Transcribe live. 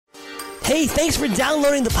Hey, thanks for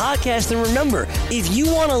downloading the podcast. And remember, if you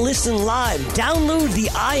want to listen live, download the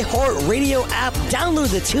iHeartRadio app,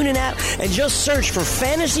 download the TuneIn app, and just search for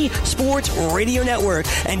Fantasy Sports Radio Network,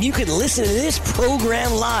 and you can listen to this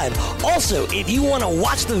program live. Also, if you want to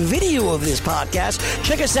watch the video of this podcast,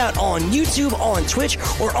 check us out on YouTube, on Twitch,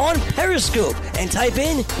 or on Periscope, and type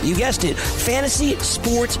in, you guessed it, Fantasy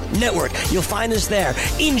Sports Network. You'll find us there.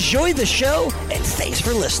 Enjoy the show, and thanks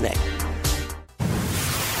for listening.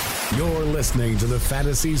 You're listening to the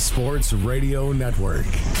Fantasy Sports Radio Network.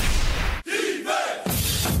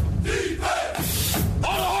 Defense! Defense!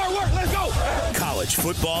 All the hard work, let's go! College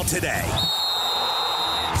football today.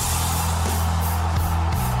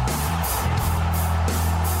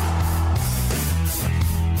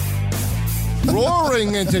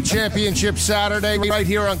 Roaring into Championship Saturday right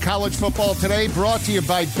here on College Football Today, brought to you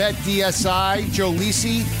by BetDSI. Joe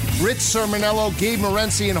Lisi, Rich Sermonello, Gabe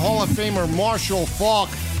Morency, and Hall of Famer Marshall Faulk.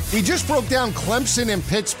 We just broke down Clemson and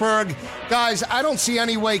Pittsburgh. Guys, I don't see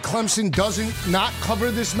any way Clemson doesn't not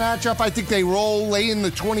cover this matchup. I think they roll, lay in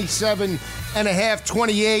the 27.5,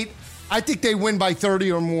 28. I think they win by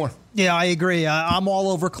 30 or more. Yeah, I agree. I'm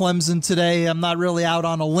all over Clemson today. I'm not really out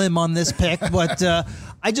on a limb on this pick, but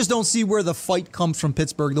I just don't see where the fight comes from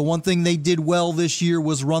Pittsburgh. The one thing they did well this year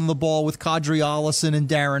was run the ball with Kadri Allison and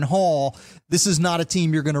Darren Hall. This is not a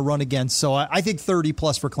team you're going to run against, so I think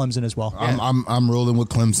 30-plus for Clemson as well. I'm rolling with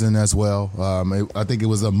Clemson as well. I think it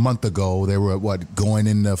was a month ago they were going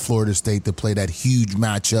into Florida State to play that huge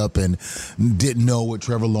matchup and didn't know what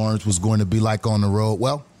Trevor Lawrence was going to be like on the road.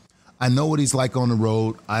 Well, I know what he's like on the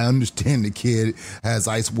road. I understand the kid has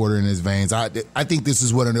ice water in his veins. I think this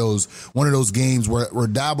is one of those games where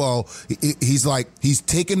Dabo, he's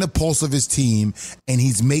taking the pulse of his team and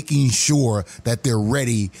he's making sure that they're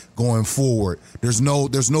ready going forward. There's no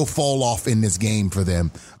fall off in this game for them.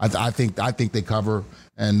 I think they cover,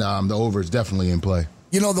 and the over is definitely in play.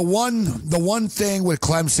 You know, the one thing with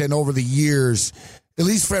Clemson over the years, at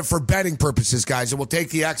least for betting purposes, guys, and we'll take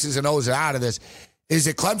the X's and O's out of this, is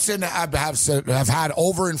that Clemson have had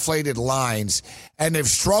overinflated lines and they've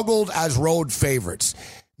struggled as road favorites.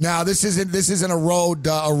 Now this isn't a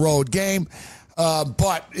road game,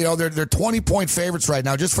 but you know they're 20-point favorites right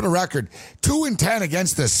now. Just for the record, 2-10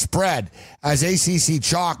 against the spread as ACC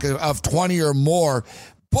chalk of 20 or more.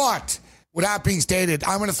 But with that being stated,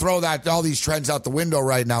 I'm going to throw all these trends out the window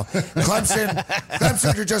right now.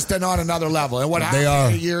 Clemson are just on another level, and what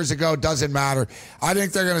happened years ago doesn't matter. I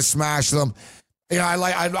think they're going to smash them. You know,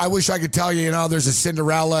 I wish I could tell you, there's a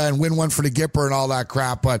Cinderella and win one for the Gipper and all that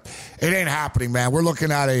crap, but it ain't happening, man. We're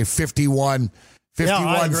looking at a 51-3,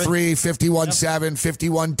 51-7,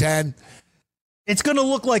 51-10. It's going to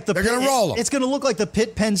look like they're going to roll them. It's going to look like the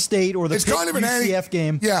Pitt-Penn State or the Pitt-UCF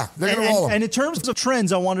game. Yeah, they're going to roll them. And in terms of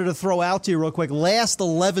trends, I wanted to throw out to you real quick. Last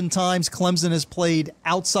 11 times Clemson has played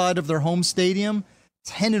outside of their home stadium,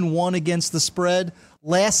 10-1 against the spread.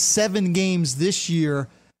 Last 7 games this year,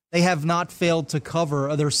 they have not failed to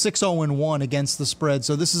cover. They're 6-0-1 against the spread.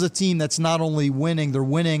 So this is a team that's not only winning, they're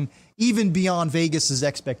winning even beyond Vegas's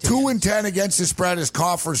expectations. 2-10 against the spread is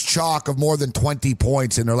conference chalk of more than 20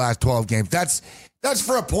 points in their last 12 games. That's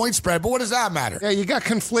for a point spread, but what does that matter? Yeah, you have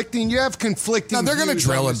conflicting. No, they're going to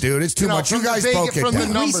drill him, dude. It's too much. You guys broke it from down.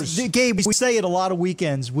 the numbers. Gabe, we say it a lot of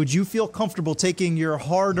weekends. Would you feel comfortable taking your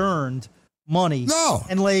hard-earned money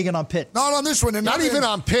and laying it on Pitt? Not on this one. And not even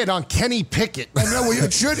on Pitt, on Kenny Pickett. No,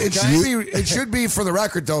 it should be for the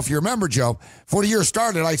record, though. If you remember, Joe, before the year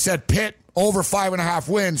started, I said Pitt over 5.5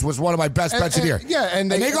 wins was one of my best bets of the year. Yeah,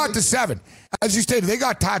 and they got to 7. As you stated, they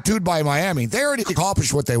got tattooed by Miami. They already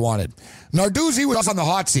accomplished what they wanted. Narduzzi was on the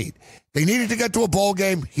hot seat. They needed to get to a bowl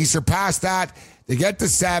game. He surpassed that. They get to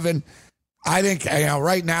 7. I think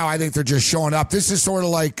right now, I think they're just showing up. This is sort of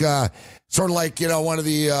like one of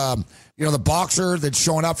the the boxer that's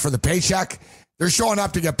showing up for the paycheck. They're showing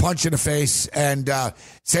up to get punched in the face and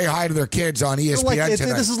say hi to their kids on ESPN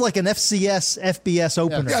tonight. This is like an FBS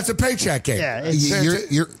opener. Yeah, it's a paycheck game. Yeah,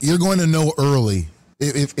 you're going to know early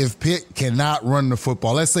if Pitt cannot run the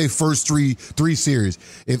football. Let's say first three series.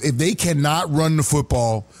 If they cannot run the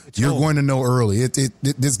football, you're going to know early.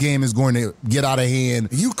 This game is going to get out of hand.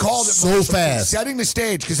 You called it so fast, setting the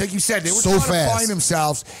stage because, like you said, they were trying to find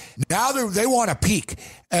themselves. Now they want to peak.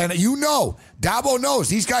 And Dabo knows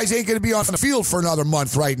these guys ain't going to be on the field for another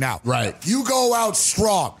month right now. Right. You go out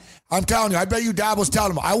strong. I'm telling you, I bet you Dabo's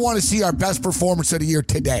telling them, I want to see our best performance of the year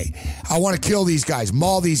today. I want to kill these guys,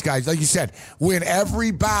 maul these guys. Like you said, win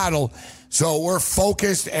every battle. So we're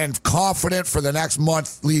focused and confident for the next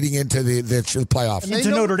month leading into the playoffs.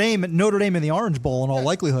 Into Notre Dame in the Orange Bowl in all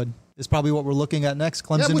likelihood. is probably what we're looking at next.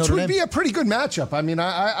 Clemson, which Notre would Dame. be a pretty good matchup. I mean,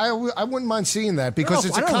 I wouldn't mind seeing that because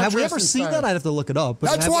it's a contrasting Have we ever seen that? I'd have to look it up.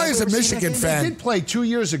 That's why, as a Michigan fan, they did play 2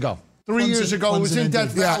 years ago. 3 years ago, it was in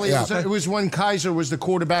Death Valley. It was when Kaiser was the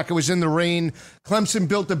quarterback. It was in the rain. Clemson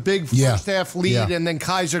built a big first-half lead, and then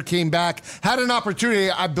Kaiser came back. Had an opportunity.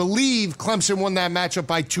 I believe Clemson won that matchup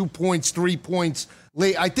by 2 points, 3 points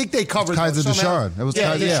late. I think they covered Kaiser Deshaun. It was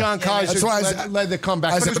Kaiser. Deshaun Kaiser led the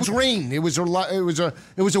comeback. But it was rain. It was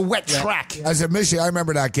a wet track. As a Michigan, I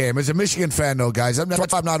remember that game. As a Michigan fan, though, guys, I'm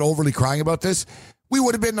not overly crying about this. We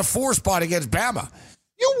would have been in the 4 spot against Bama.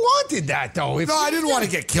 You wanted that, though. No, I didn't want to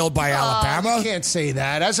get killed by Alabama. You can't say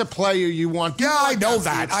that. As a player, you want... Yeah, I know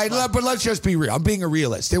that. But let's just be real. I'm being a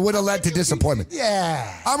realist. It would have led to disappointment.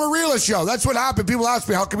 Yeah. I'm a realist, Joe. That's what happened. People ask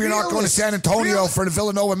me, how come you're not going to San Antonio for the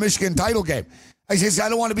Villanova-Michigan title game? I says, I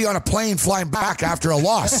don't want to be on a plane flying back after a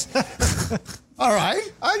loss. All right.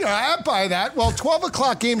 I buy that. Well, 12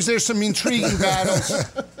 o'clock games, there's some intriguing battles.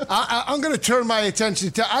 I'm going to turn my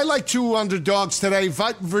attention to... I like 2 underdogs today.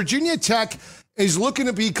 Virginia Tech is looking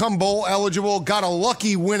to become bowl eligible. Got a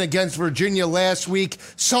lucky win against Virginia last week.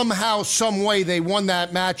 Somehow, some way, they won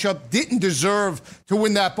that matchup. Didn't deserve to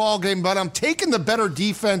win that ball game, but I'm taking the better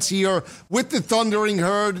defense here with the Thundering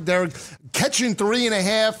Herd. They're catching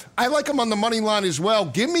 3.5. I like them on the money line as well.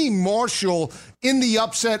 Give me Marshall in the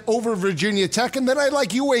upset over Virginia Tech. And then I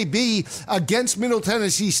like UAB against Middle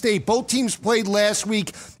Tennessee State. Both teams played last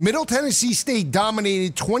week. Middle Tennessee State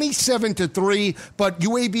dominated 27-3, but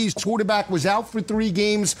UAB's quarterback was out for 3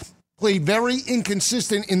 games, played very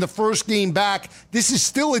inconsistent in the first game back. This is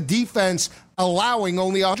still a defense allowing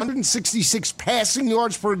only 166 passing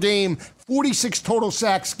yards per game, 46 total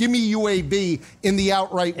sacks. Give me UAB in the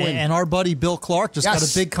outright win. And our buddy Bill Clark just got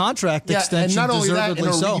a big contract extension. And not only that, in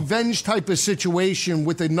a so. revenge type of situation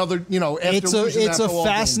with another, after it's a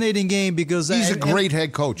fascinating game because he's a great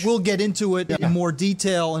head coach. We'll get into it in more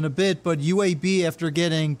detail in a bit, but UAB, after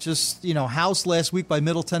getting just housed last week by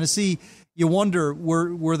Middle Tennessee, you wonder,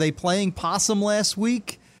 were they playing possum last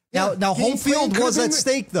week? Now home field was at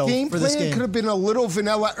stake, though, for this game. Could have been a little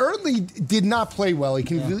vanilla. Early did not play well. He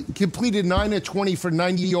completed 9 of 20 for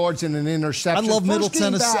 90 yards and an interception. I love Middle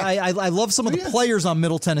Tennessee. I love some of the players on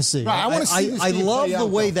Middle Tennessee. Right, I want to see this I game love play the out,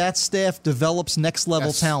 way though. that staff develops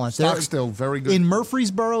next-level talent. Stockstill, very good. In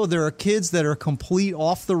Murfreesboro, there are kids that are complete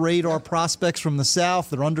off-the-radar prospects from the South.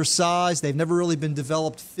 They're undersized. They've never really been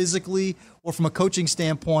developed physically or from a coaching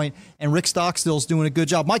standpoint, and Rick Stockstill's doing a good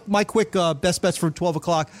job. My quick best bets for 12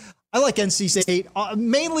 o'clock. I like NC State,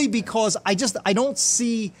 mainly because I don't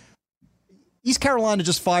see... East Carolina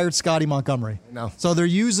just fired Scotty Montgomery. No. So they're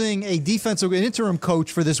using an interim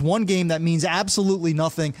coach for this one game that means absolutely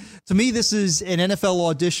nothing. To me, this is an NFL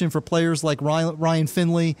audition for players like Ryan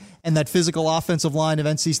Finley and that physical offensive line of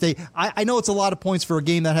NC State. I know it's a lot of points for a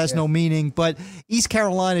game that has no meaning, but East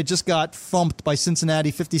Carolina just got thumped by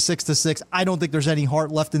Cincinnati 56-6. I don't think there's any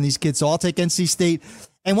heart left in these kids, so I'll take NC State.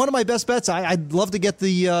 And one of my best bets, I'd love to get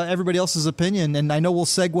the everybody else's opinion, and I know we'll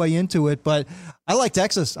segue into it, but I like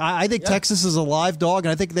Texas. I think Texas is a live dog,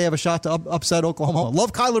 and I think they have a shot to upset Oklahoma.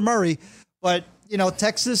 Love Kyler Murray, but,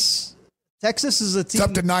 Texas is a team. It's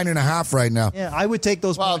up to 9.5 right now. Yeah, I would take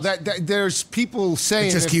those points. There's people saying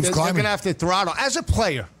it just keeps climbing. They're going to have to throttle. As a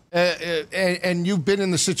player, and you've been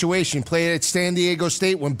in the situation, played at San Diego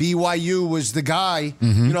State when BYU was the guy,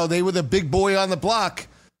 they were the big boy on the block.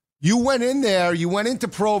 You went in there, you went into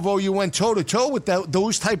Provo, you went toe-to-toe with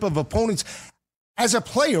those type of opponents. As a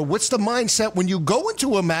player, what's the mindset when you go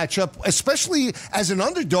into a matchup, especially as an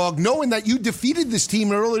underdog, knowing that you defeated this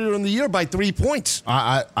team earlier in the year by 3 points?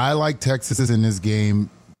 I like Texas in this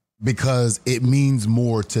game because it means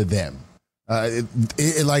more to them.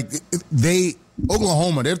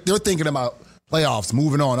 Oklahoma, they're thinking about playoffs,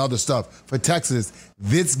 moving on, other stuff. For Texas,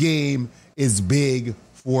 this game is big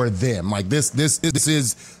for them. Like this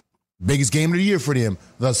is biggest game of the year for them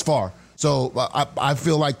thus far. So I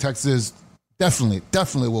feel like Texas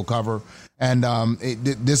definitely will cover. And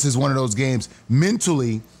this is one of those games.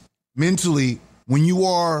 Mentally, when you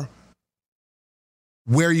are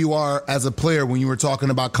where you are as a player, when you were talking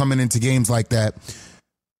about coming into games like that,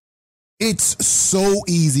 it's so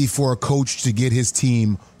easy for a coach to get his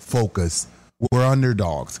team focused. We're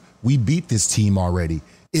underdogs. We beat this team already.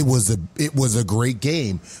 It was a great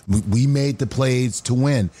game. We made the plays to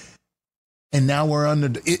win. And now we're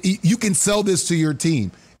under. You can sell this to your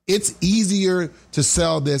team. It's easier to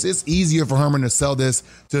sell this. It's easier for Herman to sell this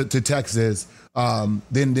to Texas than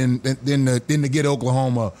to get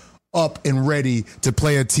Oklahoma up and ready to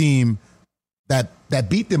play a team that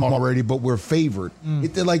beat them already, but we're favored.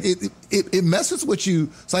 It messes with you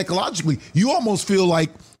psychologically. You almost feel like,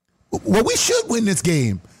 well, we should win this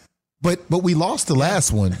game. But we lost the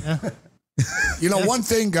last one. You know, one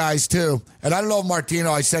thing, guys, too, and I don't know if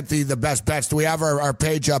Martino, I sent the best bets. Do we have our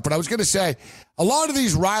page up? But I was going to say, a lot of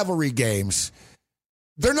these rivalry games,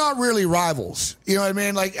 they're not really rivals. You know what I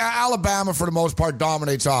mean? Like Alabama, for the most part,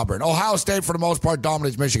 dominates Auburn. Ohio State, for the most part,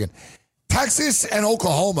 dominates Michigan. Texas and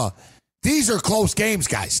Oklahoma, these are close games,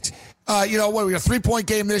 guys. You know, what, we got a 3-point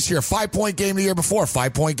game this year, 5-point game the year before,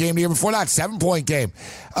 5-point game the year before that, 7-point game,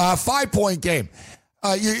 5-point game.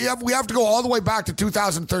 We have to go all the way back to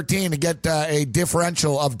 2013 to get a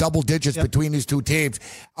differential of double digits between these two teams.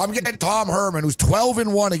 I'm getting Tom Herman, who's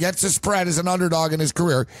 12-1 against the spread as an underdog in his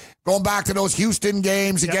career, going back to those Houston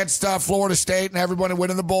games against Florida State and everybody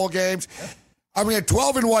winning the bowl games. I'm getting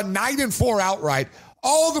 12-1, 9-4 outright.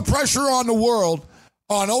 All the pressure on the world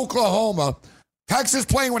on Oklahoma. Texas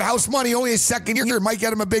playing with house money, only his second year, might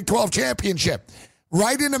get him a Big 12 championship.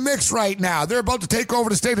 Right in the mix right now. They're about to take over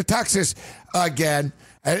the state of Texas again.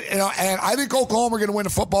 And I think Oklahoma are going to win a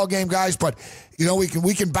football game, guys. But, you know, we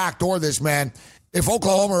can backdoor this, man. If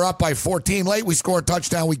Oklahoma are up by 14 late, we score a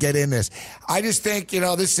touchdown, we get in this. I just think, you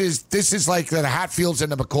know, this is like the Hatfields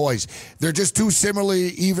and the McCoys. They're just too similarly,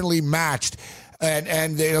 evenly matched.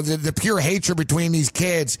 And you know, the pure hatred between these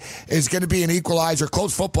kids is going to be an equalizer.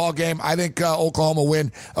 Close football game. I think Oklahoma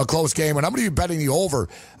win a close game. And I'm going to be betting the over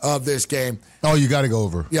of this game. Oh, you got to go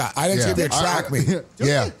over. Yeah, I think it's going to track me.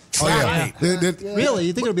 Yeah. Track me. Really?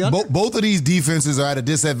 You think it'll be under? Both of these defenses are at a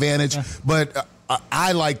disadvantage, but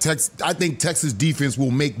I like Texas. I think Texas defense will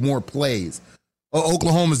make more plays.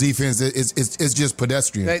 Oklahoma's defense is just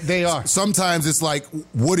pedestrian. They are. Sometimes it's like,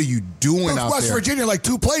 what are you doing out West there? Virginia, like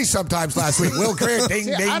 2 plays sometimes last week. Will Grant, ding,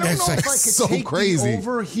 ding. I don't know if I could so take crazy. the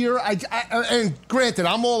over here. And granted,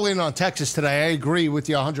 I'm all in on Texas today. I agree with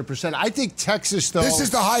you 100%. I think Texas, though. This is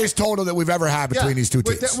the highest total that we've ever had between these two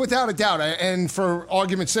teams. Without a doubt. And for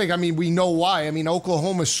argument's sake, I mean, we know why. I mean,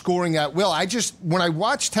 Oklahoma's scoring at will. When I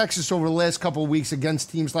watch Texas over the last couple of weeks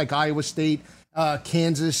against teams like Iowa State,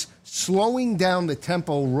 Kansas, slowing down the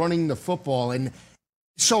tempo, running the football. And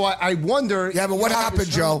so I wonder. Yeah, but what happened,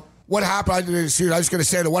 Joe? What happened? I was going to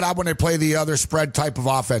say that what happened when they play the other spread type of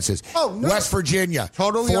offenses? Oh, no. West Virginia,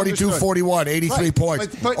 Totally 42-41, 83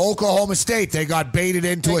 points. But Oklahoma State, they got baited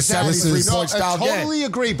into a 73-point style game. I totally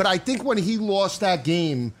agree, but I think when he lost that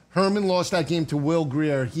game, Herman lost that game to Will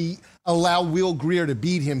Grier, he allowed Will Grier to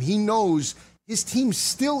beat him. He knows his team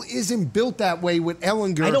still isn't built that way with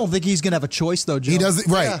Ehlinger. I don't think he's going to have a choice, though, Joe. He doesn't.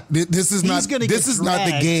 Right. Yeah. This is not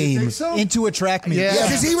the game. Into a track meet. Yeah.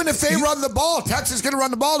 Because even if they run the ball, Texas is going to run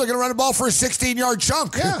the ball. They're going to run the ball for a 16-yard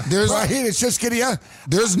chunk. Yeah. It's just going to,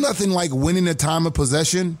 There's nothing like winning the time of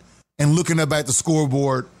possession and looking up at the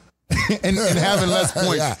scoreboard and having less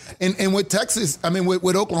points. Yeah. And with Texas, I mean,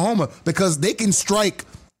 with Oklahoma, because they can strike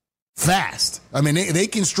fast. I mean, they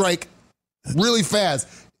can strike really fast.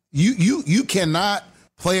 You cannot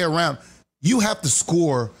play around. You have to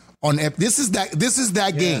score on. This is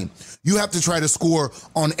that game. You have to try to score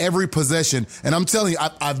on every possession. And I'm telling you,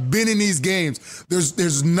 I've been in these games.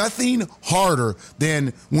 There's nothing harder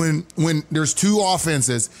than when there's two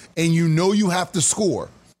offenses and you know you have to score.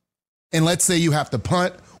 And let's say you have to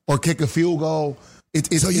punt or kick a field goal.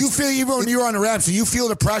 You feel, even when you're on the Rams, so you feel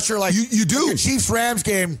the pressure like you do. Like a Chiefs-Rams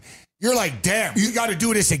game. You're like, damn, you got to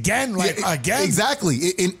do this again, again. Exactly,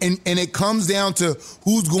 and it comes down to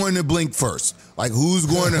who's going to blink first. Like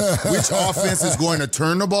which offense is going to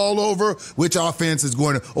turn the ball over, which offense is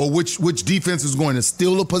going to, or which defense is going to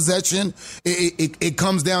steal a possession. It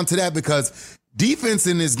comes down to that because defense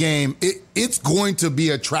in this game, it's going to be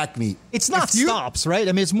a track meet. It's not stops, right?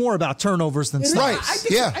 I mean, it's more about turnovers than stops.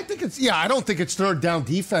 Right. I think it's. I don't think it's third down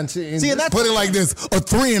defense. Put it like this: a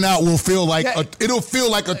 3-and-out will feel like it'll feel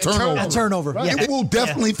like a turnover. A turnover. Right. It will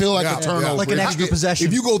definitely feel like a turnover, like an extra possession.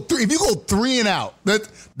 If you go 3-and-out,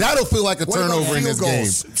 that'll feel like a turnover in this game.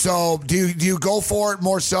 So do you go for it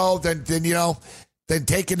more so than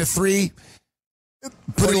taking the 3?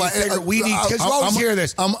 Put it like we need, because you always hear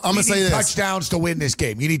this. I'm gonna say this: touchdowns to win this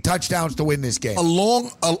game. You need touchdowns to win this game. A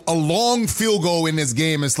long field goal in this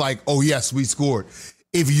game is like, oh yes, we scored.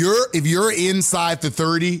 If you're inside the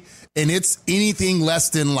 30 and it's anything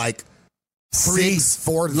less than like 6,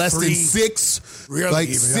 less than 6, really like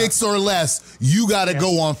even, 6 or less, you got to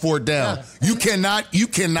go on 4th down. Yeah. You cannot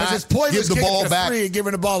give the ball back and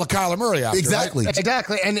giving the ball to Kyler Murray after, exactly. Right?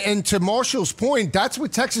 Exactly. And to Marshall's point, that's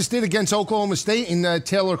what Texas did against Oklahoma State in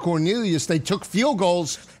Taylor Cornelius. They took field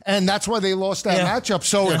goals And that's why they lost that matchup.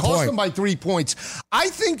 So it cost them by 3 points. I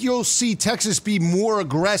think you'll see Texas be more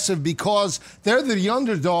aggressive because they're the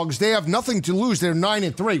underdogs. They have nothing to lose. They're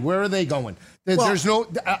 9-3. Where are they going? There's no,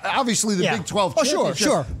 obviously the Big 12 championship.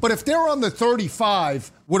 Sure. But if they're on the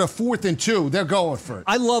 35 with a 4th and 2, they're going for it.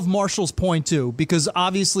 I love Marshall's point, too, because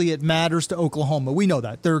obviously it matters to Oklahoma. We know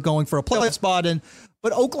that. They're going for a playoff spot.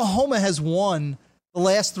 But Oklahoma has won the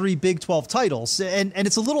last 3 Big 12 titles, and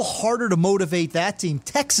it's a little harder to motivate that team.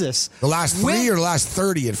 Texas. The last 3 or the last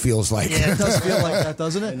 30, it feels like. Yeah, it does feel like that,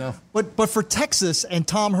 doesn't it? I know. But for Texas and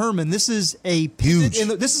Tom Herman, this is a huge.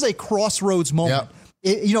 This is a crossroads moment. Yep.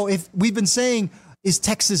 If we've been saying, is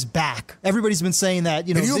Texas back? Everybody's been saying that.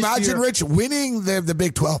 Can you imagine, Rich, winning the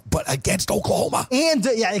Big 12, but against Oklahoma? And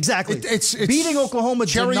exactly. It's beating Oklahoma.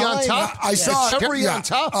 Cherry on top. I saw cherry on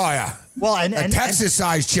top. Oh yeah. Well, and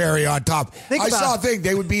Texas-sized cherry on top. I saw a thing.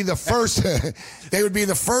 They would be the first. They would be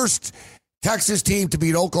the first Texas team to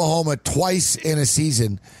beat Oklahoma twice in a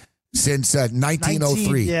season since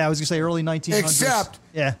 1903. Yeah, I was gonna say early 1900s. Except,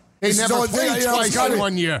 They never played twice in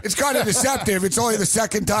 1 year. It's kind of deceptive. It's only the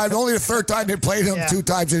second time, only the third time they played them 2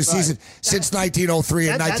 times in a season since 1903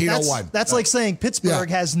 and 1901. That's like saying Pittsburgh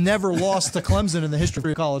has never lost to Clemson in the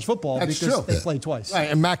history of college football because they played twice.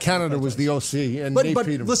 Right, and Matt Canada was the OC, and Nate But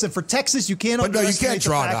Peterman. listen, for Texas, you can't. But no, you can't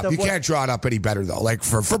draw it up. You can't draw it up any better though. Like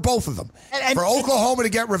for both of them, for Oklahoma to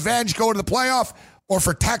get revenge, go to the playoff. Or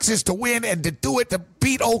for Texas to win and to do it to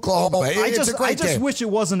beat Oklahoma. I just game. wish it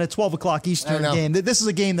wasn't a 12 o'clock Eastern game. This is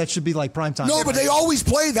a game that should be like primetime. No, but they always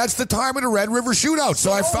play. That's the time of the Red River Shootout.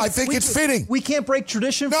 So I think it's fitting. We can't break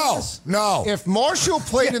tradition for this? No. If Marshall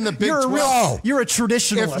played in the Big 12, you're a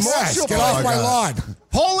traditionalist. If Marshall get off my lawn.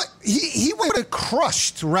 Paul, he would have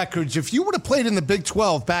crushed records if you would have played in the Big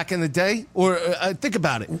 12 back in the day. Or think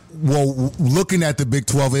about it. Well, looking at the Big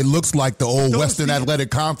 12, it looks like the old Western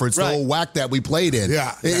Athletic Conference, the old WAC that we played in.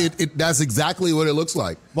 Yeah. That's exactly what it looks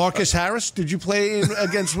like. Marcus Harris, did you play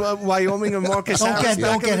against Wyoming and Marcus Harris?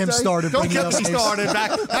 Don't get him started. Don't get him started.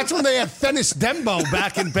 That's when they had Fennis Dembo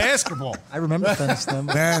back in basketball. I remember Fennis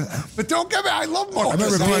Dembo. Man. But don't get me. I love Marcus. I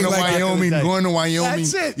remember going to Wyoming.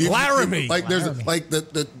 That's it. Laramie. Like there's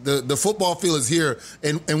the football field is here,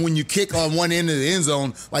 and when you kick on one end of the end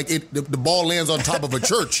zone, like the ball lands on top of a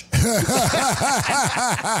church.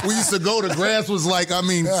 We used to go. The grass was like, a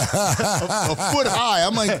foot high.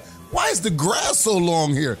 I'm like, why is the grass so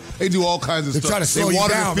long here? They do all kinds of stuff. Trying to slow they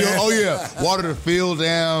water you down, the field. man. Oh yeah, water the field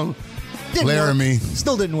down. Laramie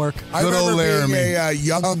still didn't work. I Good old remember being Laramie. a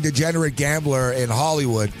young degenerate gambler in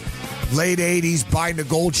Hollywood, late 80s, buying the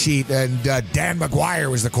gold sheet, and Dan McGuire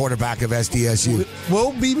was the quarterback of SDSU.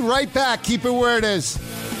 We'll be right back. Keep it where it is.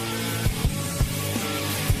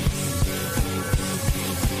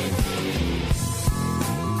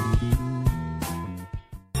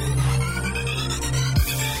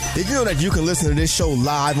 Did you know that you can listen to this show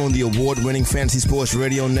live on the award-winning Fantasy Sports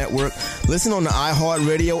Radio Network? Listen on the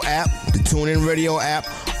iHeartRadio app, the TuneIn Radio app,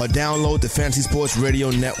 or download the Fantasy Sports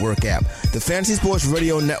Radio Network app. The Fantasy Sports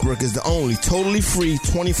Radio Network is the only totally free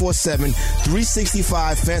 24/7,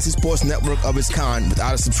 365 Fantasy Sports Network of its kind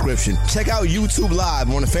without a subscription. Check out YouTube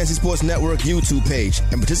Live on the Fantasy Sports Network YouTube page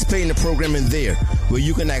and participate in the programming there, where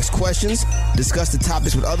you can ask questions, discuss the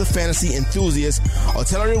topics with other fantasy enthusiasts, or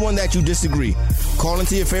tell everyone that you disagree. Call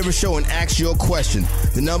into your favorite show and ask your question.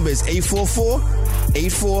 The number is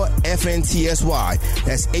 844-84-FNTSY.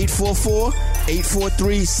 That's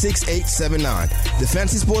 844-843-6879. The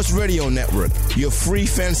Fantasy Sports Radio Network, your free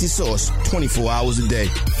fantasy source 24 hours a day.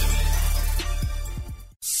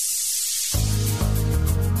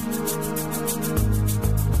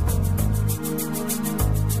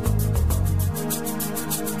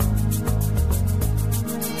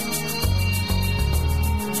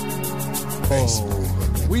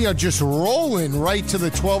 We are just rolling right to the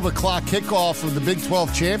 12 o'clock kickoff of the Big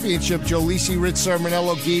 12 Championship. Joe Lisi, Rich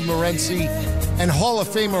Sermonello, Gabe Morency, and Hall of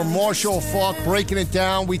Famer Marshall Faulk breaking it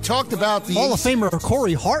down. We talked about the Hall of Famer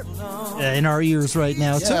Corey Hart in our ears right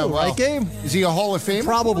now, too. well, Right, Gabe? Is he a Hall of Famer?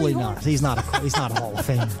 Probably not. He's not a Hall of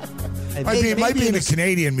Famer. It might be in the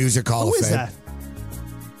Canadian Music Hall of Fame. Who is that?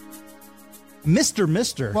 Mr.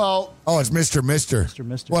 Well, it's Mr.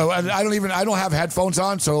 Mr. Well, I don't have headphones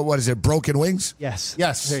on, so what is it, Broken Wings? Yes.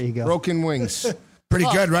 There you go. Broken Wings. Pretty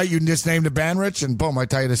good, right? You can just name the band, Rich, and boom, I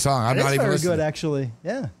tell you the song. I'm not even very listening. Good, actually.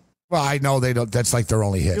 Yeah. Well, I know they don't. That's like their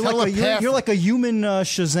only hit. You're like a human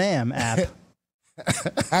Shazam app.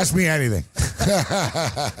 Ask me anything.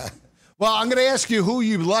 Well, I'm going to ask you who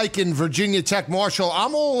you like in Virginia Tech, Marshall.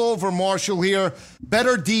 I'm all over Marshall here.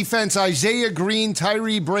 Better defense, Isaiah Green,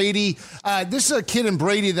 Tyree Brady. This is a kid in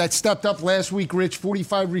Brady that stepped up last week, Rich,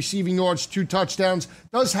 45 receiving yards, 2 touchdowns.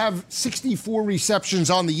 Does have 64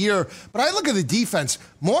 receptions on the year. But I look at the defense.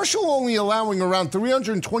 Marshall only allowing around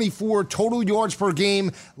 324 total yards per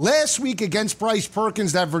game. Last week against Bryce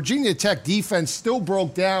Perkins, that Virginia Tech defense still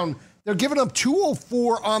broke down. They're giving up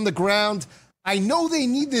 204 on the ground. I know they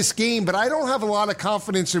need this game, but I don't have a lot of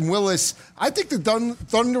confidence in Willis. I think the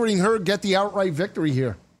Thundering Herd get the outright victory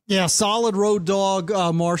here. Yeah, solid road dog,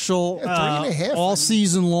 Marshall. 3.5 all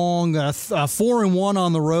season long. 4-1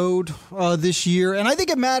 on the road this year, and I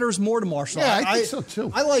think it matters more to Marshall. Yeah, I think so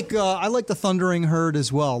too. I like the Thundering Herd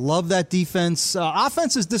as well. Love that defense.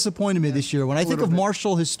 Offense has disappointed me this year. When I think of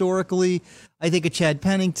Marshall historically, I think of Chad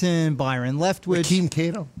Pennington, Byron Leftwich.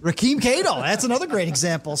 Rakeem Cato. That's another great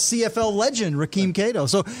example. CFL legend, Rakeem Cato.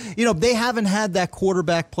 So, they haven't had that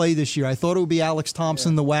quarterback play this year. I thought it would be Alex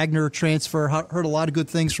Thompson, the Wagner transfer. Heard a lot of good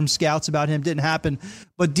things from scouts about him. Didn't happen.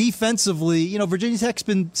 But defensively, Virginia Tech's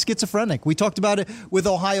been schizophrenic. We talked about it with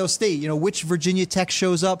Ohio State. Which Virginia Tech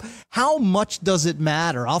shows up. How much does it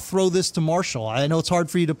matter? I'll throw this to Marshall. I know it's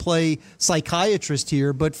hard for you to play psychiatrist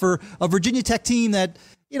here, but for a Virginia Tech team that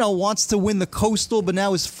wants to win the Coastal, but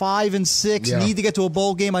now is 5-6, need to get to a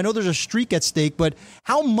bowl game. I know there's a streak at stake, but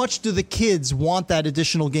how much do the kids want that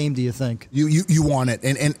additional game, do you think? You want it,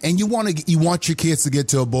 and you want your kids to get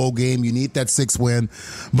to a bowl game. You need that 6th win,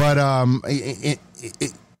 but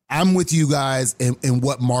I'm with you guys in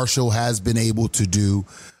what Marshall has been able to do.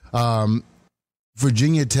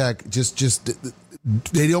 Virginia Tech just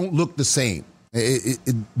they don't look the same.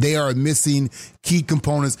 They are missing key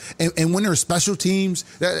components, and when they're special teams,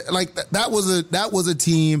 that was a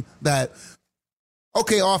team that,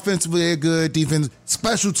 okay, offensively they're good, defense,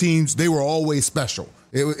 special teams they were always special.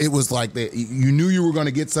 It was like you knew you were going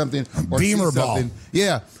to get something or beamer ball.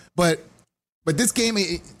 Yeah, but this game,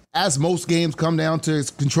 as most games, come down to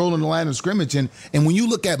controlling the line of scrimmage, and when you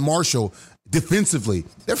look at Marshall defensively,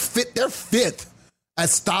 they're fifth at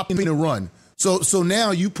stopping the run. So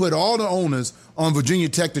now you put all the onus on Virginia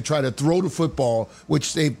Tech to try to throw the football,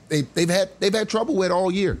 which they've had trouble with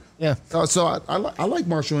all year. Yeah. So I like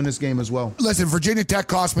Marshall in this game as well. Listen, Virginia Tech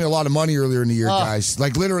cost me a lot of money earlier in the year, guys.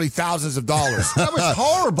 Like literally thousands of dollars. That was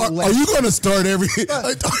horrible. Are you going to start every?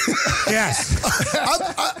 Yes.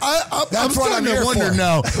 I'm starting to wonder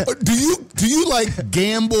now. Do you like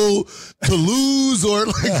gamble to lose, or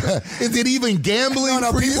is it even gambling?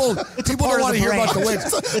 No, people don't want to hear about the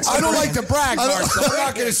wins. I don't like to brag, Marshall. I'm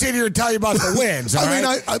not going to sit here and tell you about the wins.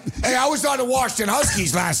 I was on the Washington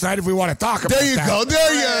Huskies last night. If we want to talk about that. There you go.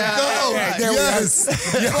 There you go. Yes.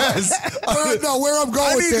 No, where I'm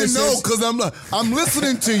going with this I need to know, because I'm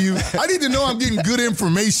listening to you. I need to know I'm getting good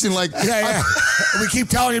information. We keep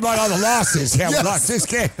telling you about all the losses. Yeah, we lost this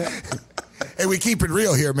game. Hey, we keep it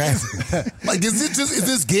real here, man. Is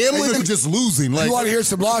this gambling or just losing? You want to hear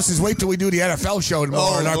some losses? Wait till we do the NFL show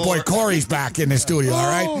tomorrow, and our boy Corey's back in the studio. All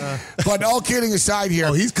right. But all kidding aside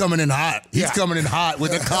here, he's coming in hot. He's coming in hot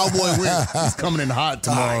with a Cowboy win. He's coming in hot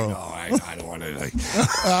tomorrow. I don't want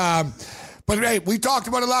to. But hey, we talked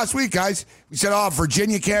about it last week, guys. We said,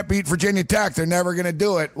 Virginia can't beat Virginia Tech. They're never going to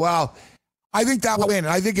do it. Well, I think that will win, and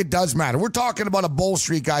I think it does matter. We're talking about a bowl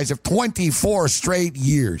streak, guys, of 24 straight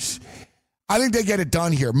years. I think they get it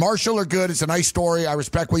done here. Marshall are good. It's a nice story. I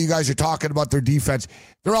respect what you guys are talking about their defense.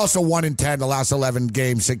 They're also 1-10 the last 11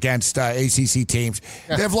 games against ACC teams.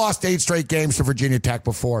 Yeah. They've lost 8 straight games to Virginia Tech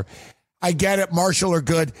before. I get it. Marshall are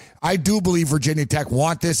good. I do believe Virginia Tech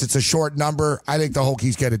want this. It's a short number. I think the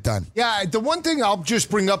Hokies get it done. Yeah, the one thing I'll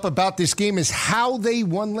just bring up about this game is how they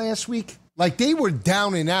won last week. Like, they were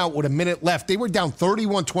down and out with a minute left. They were down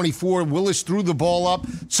 31-24. Willis threw the ball up.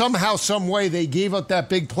 Somehow, some way, they gave up that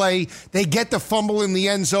big play. They get the fumble in the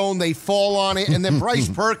end zone. They fall on it. And then Bryce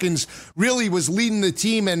Perkins really was leading the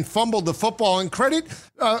team and fumbled the football. And credit,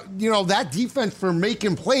 that defense for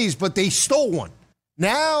making plays, but they stole one.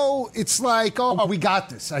 Now it's like, we got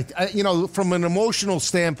this. From an emotional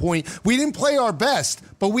standpoint, we didn't play our best,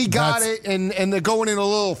 but we got it, and they're going in a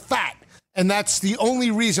little fat. And that's the only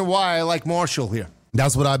reason why I like Marshall here.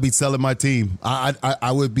 That's what I'd be selling my team. I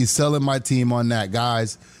would be selling my team on that.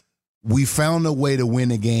 Guys, we found a way to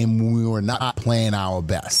win a game when we were not playing our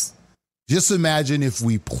best. Just imagine if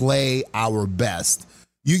we play our best.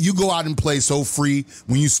 You go out and play so free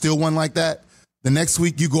when you still win like that. The next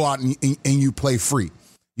week you go out and you play free.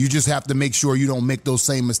 You just have to make sure you don't make those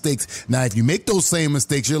same mistakes. Now, if you make those same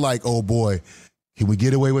mistakes, you're like, oh boy, can we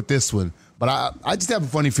get away with this one? But I just have a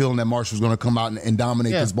funny feeling that Marshall's going to come out and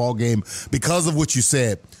dominate this ball game because of what you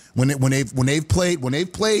said. When they've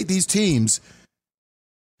played these teams,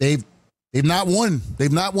 they've not won.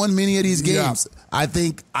 They've not won many of these games. Yeah. I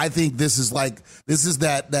think this is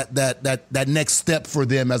that next step for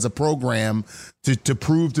them as a program to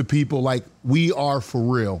prove to people like we are for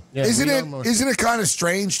real. Yeah, isn't it kind of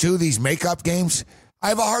strange too, these makeup games? I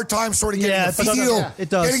have a hard time sort of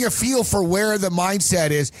getting a feel for where the mindset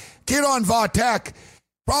is. Kid on Va-Tech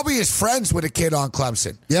probably is friends with a kid on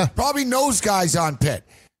Clemson. Yeah. Probably knows guys on Pitt.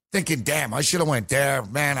 Thinking, damn, I should have went there.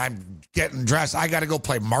 Man, I'm getting dressed. I got to go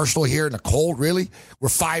play Marshall here in the cold, really? We're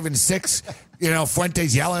 5-6.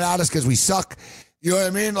 Fuente's yelling at us because we suck. You know what I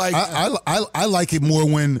mean? Like I like it more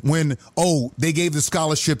when they gave the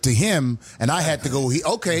scholarship to him and I had to go.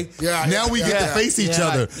 Now we get to face each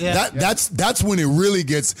other. Yeah. That's when it really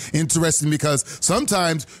gets interesting because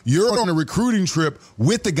sometimes you're on a recruiting trip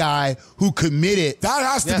with the guy who committed. That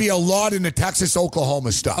has to be a lot in the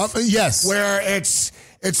Texas-Oklahoma stuff. Yes, where it's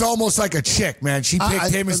almost like a chick, man. She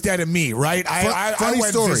picked him instead of me, right? I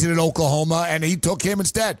went and visited Oklahoma and he took him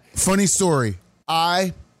instead. Funny story.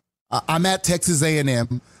 I'm at Texas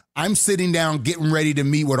A&M. I'm sitting down getting ready to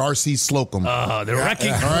meet with R.C. Slocum. They're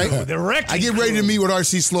wrecking. All right? They're wrecking. I get ready to meet with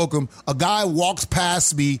R.C. Slocum. A guy walks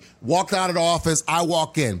past me, walked out of the office. I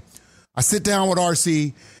walk in. I sit down with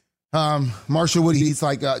R.C. Marshall, he's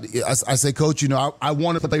like, I say, Coach, I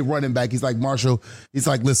want to play running back. He's like, Marshall, he's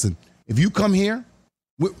like, listen, if you come here,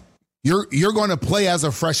 you're going to play as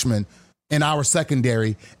a freshman in our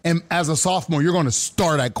secondary. And as a sophomore, you're going to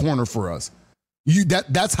start at corner for us.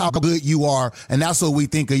 That's how good you are, and that's what we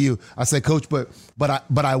think of you. I said, Coach, but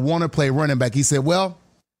I want to play running back. He said, well,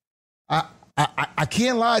 I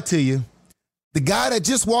can't lie to you. The guy that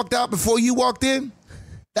just walked out before you walked in,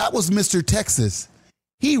 that was Mr. Texas.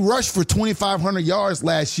 He rushed for 2,500 yards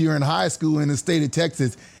last year in high school in the state of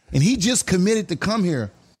Texas, and he just committed to come here.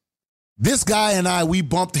 This guy and we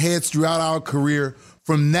bumped heads throughout our career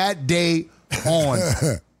from that day on.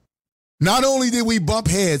 Not only did we bump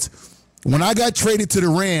heads, when I got traded to the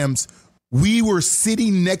Rams, we were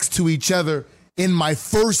sitting next to each other in my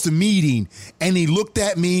first meeting, and he looked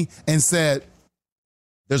at me and said,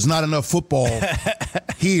 there's not enough football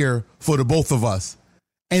here for the both of us.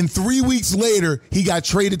 And 3 weeks later, he got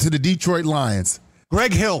traded to the Detroit Lions.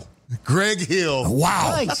 Greg Hill.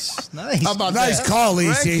 Wow. Nice. How about nice call,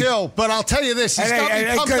 EC. Greg Hill. But I'll tell you this. He's got me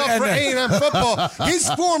pumped up for A&M football. His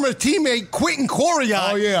former teammate, Quentin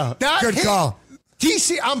Coriat. Oh, yeah. Good call.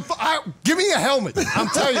 TC, give me a helmet. I'm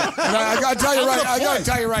telling you. I got to tell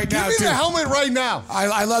you right now. Give me the helmet right now.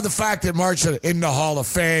 I love the fact that Mark's in the Hall of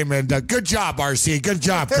Fame, and good job, RC. Good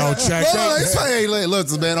job, Coach. Hey,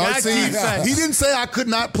 listen, man. RC, he didn't say I could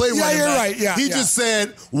not play running back. You're right. Yeah, he just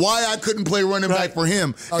said why I couldn't play running back for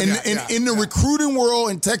him. In the recruiting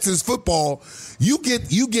world in Texas football, you get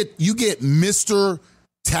Mr.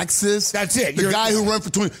 Texas. That's it. The guy who ran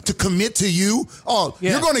for 20 to commit to you.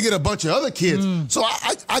 You're going to get a bunch of other kids. So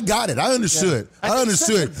I got it. I understood. I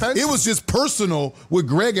understood. It was just personal with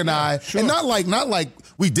Greg and I, and not like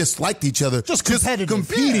we disliked each other. Just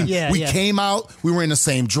competing. We came out. We were in the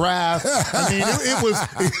same draft. I mean, it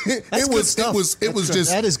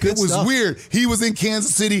was weird. He was in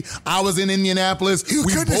Kansas City. I was in Indianapolis. You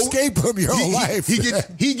couldn't escape him your whole life.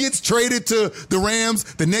 He gets traded to the Rams.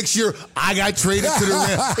 The next year, I got traded to the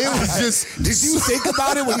Rams. It was just. Did you think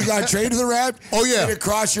about it when you got traded to the Rams? Oh yeah. Did it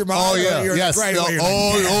cross your mind? Oh yeah. Yes.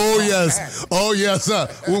 Yes. Oh yes.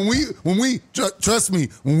 When we trust me,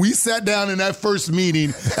 when we sat down in that first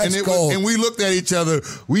meeting and we looked at each other,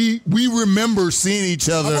 we remember seeing each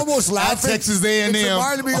other. I'm almost laughing. At Texas A&M. It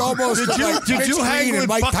reminded me almost. Did you hang with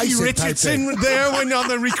Bucky Richardson there when on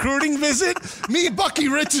the recruiting visit? Me and Bucky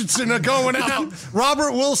Richardson are going out.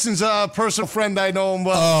 Robert Wilson's a personal friend. I know him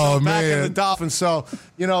well. Back in the Dolphins. So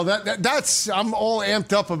that's I'm all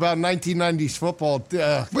amped up about 1990s football.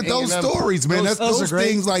 But those stories, man, those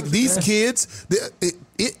things like these kids,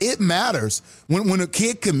 it matters when a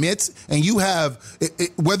kid commits and you have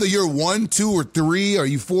whether you're 1, 2, or 3, or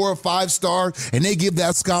you 4 or 5 star, and they give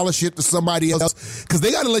that scholarship to somebody else because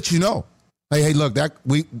they got to let you know, hey, look,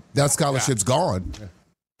 that scholarship's gone.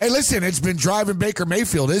 Hey, listen, it's been driving Baker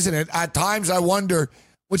Mayfield, isn't it? At times, I wonder,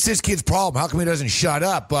 what's this kid's problem? How come he doesn't shut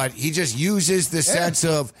up? But he just uses the sense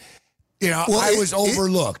of, I was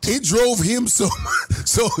overlooked. It drove him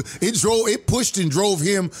it pushed and drove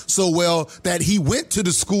him so well that he went to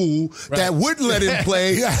the school that wouldn't let him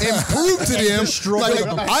play and proved to them,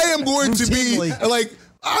 I am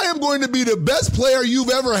going to be the best player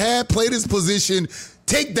you've ever had play this position.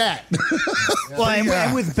 Take that.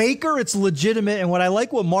 And with Baker, it's legitimate. And what I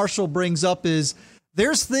like what Marshall brings up is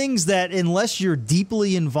There's things that unless you're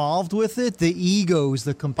deeply involved with it, the egos,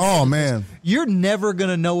 the competitiveness, Oh, man. you're never going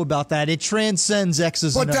to know about that. It transcends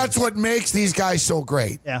X's and But O's. that's what makes these guys so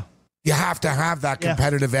great. Yeah. You have to have that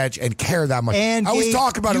competitive edge and care that much. And I always Gabe,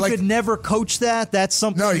 talk about you it like could never coach that. That's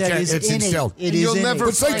something No, you that can't. is It's innate. instilled. It And is you'll innate. never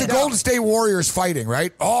it's like the Golden State Warriors fighting,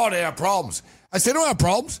 right? Oh, they have problems. I said, they don't have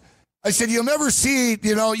problems. I said, you'll never see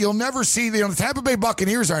the Tampa Bay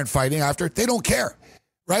Buccaneers aren't fighting after. They don't care,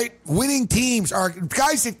 right? Winning teams are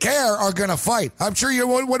guys that care are going to fight. I'm sure you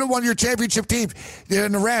would have won your championship teams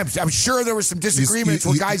in the Rams. I'm sure there was some disagreements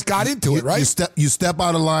where guys got into it, right? You step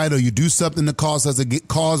out of line, or you do something to cause us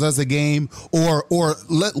a game, or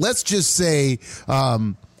let's just say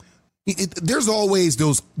there's always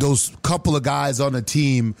those couple of guys on the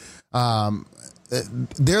team.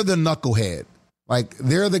 They're the knucklehead. Like,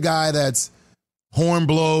 they're the guy that's horn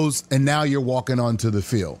blows, and now you're walking onto the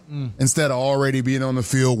field instead of already being on the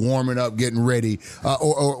field, warming up, getting ready,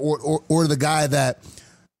 or the guy that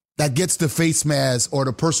gets the face mask or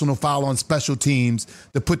the personal foul on special teams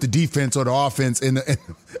to put the defense or the offense in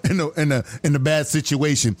the bad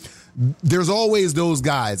situation. There's always those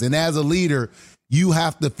guys, and as a leader, you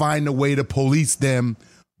have to find a way to police them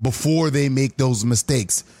before they make those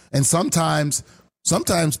mistakes. And sometimes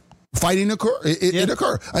fighting occur. It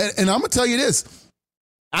occur. And I'm gonna tell you this: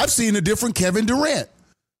 I've seen a different Kevin Durant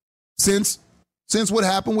since what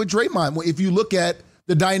happened with Draymond. If you look at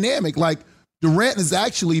the dynamic, like, Durant is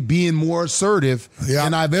actually being more assertive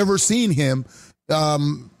than I've ever seen him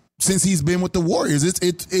since he's been with the Warriors.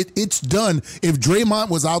 It's done. If Draymond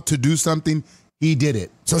was out to do something, he did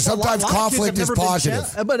it. So sometimes conflict is positive.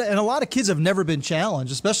 And a lot of kids have never been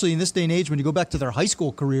challenged, especially in this day and age when you go back to their high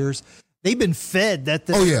school careers. They've been fed that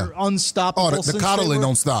they're unstoppable. The coddling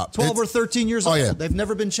don't stop. 12 or 13 years old. Yeah. They've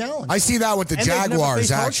never been challenged. I see that with the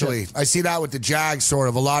Jaguars, actually. I see that with the Jags, sort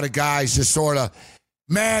of. A lot of guys just sort of,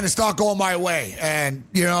 man, it's not going my way. And,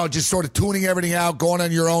 just sort of tuning everything out, going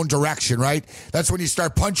in your own direction, right? That's when you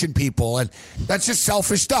start punching people. And that's just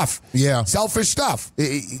selfish stuff. Yeah. Selfish stuff.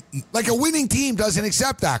 Like, a winning team doesn't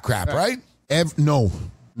accept that crap, right? No.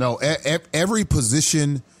 Every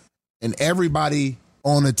position and everybody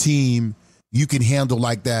on a team you can handle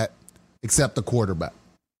like that, except the quarterback.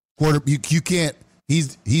 You can't.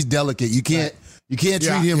 He's delicate. You can't. You can't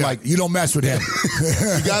treat him like you don't mess with him.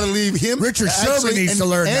 You got to leave him. Richard Sherman needs to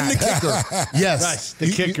learn and that. And the kicker. Yes, nice.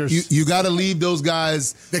 The kickers. You got to leave those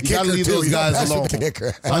guys. The you got to leave those guys alone.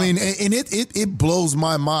 I mean, and it blows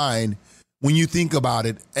my mind when you think about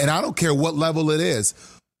it. And I don't care what level it is.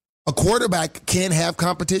 A quarterback can't have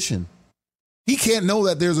competition. He can't know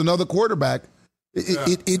that there's another quarterback.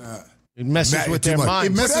 It messes with their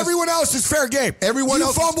mind. But everyone else is fair game. Everyone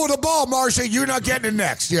else fumble the ball, Marcia, you're not getting it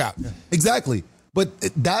next. Yeah. Exactly. But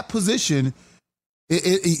that position,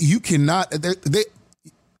 you cannot. There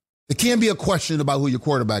can't be a question about who your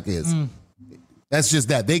quarterback is. That's just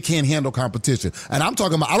that. They can't handle competition. And I'm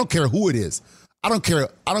talking about, I don't care who it is. I don't care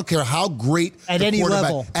how great at any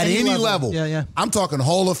level. At any level. Yeah. I'm talking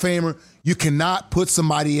Hall of Famer. You cannot put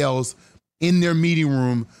somebody else in their meeting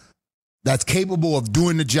room that's capable of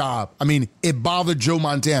doing the job. I mean, it bothered Joe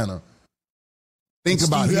Montana. Think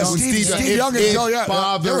about it. Steve Young and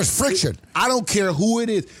Joe, there was friction. I don't care who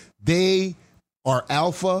it is. They are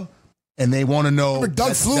alpha, and they want to know. Remember,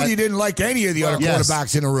 Doug Flutie didn't like any of the other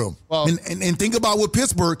quarterbacks in the room. Well, and think about what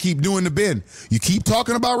Pittsburgh keep doing to Ben. You keep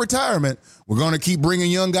talking about retirement. We're going to keep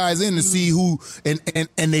bringing young guys in to see who,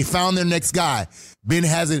 and they found their next guy. Ben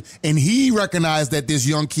hasn't, and he recognized that this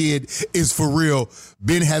young kid is for real.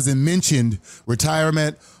 Ben hasn't mentioned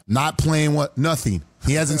retirement, not playing, nothing.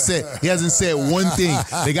 He hasn't said one thing.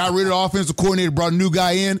 They got rid of the offensive coordinator, brought a new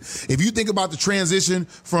guy in. If you think about the transition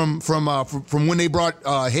from when they brought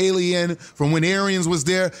Haley in, from when Arians was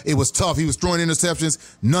there, it was tough. He was throwing interceptions.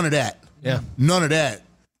 None of that. Yeah. None of that.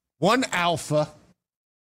 One alpha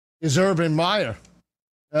is Urban Meyer.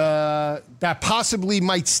 That possibly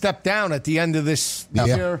might step down at the end of this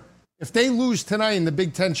year. If they lose tonight in the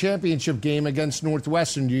Big Ten championship game against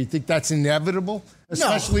Northwestern, do you think that's inevitable?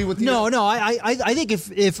 Especially with the No. I think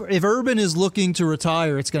if Urban is looking to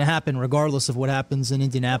retire, it's going to happen regardless of what happens in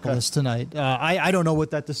Indianapolis tonight. I don't know what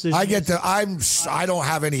that decision. I don't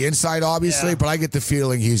have any insight, obviously, but I get the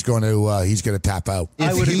feeling he's going to tap out.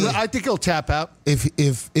 I think he'll tap out.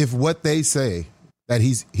 If what they say that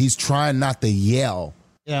he's trying not to yell,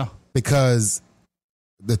 because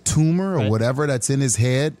the tumor or whatever that's in his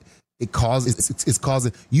head. It's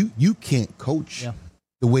causing you can't coach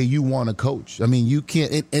the way you want to coach. I mean, you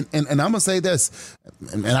can't. And I'm gonna say this,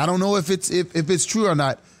 and I don't know if it's true or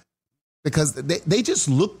not. because they just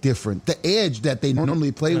look different. The edge that they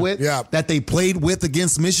normally play with, that they played with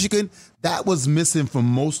against Michigan, that was missing for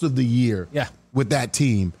most of the year with that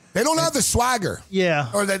team. They don't have the swagger. Yeah.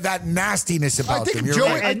 Or that nastiness about them.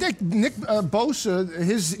 I think Nick Bosa,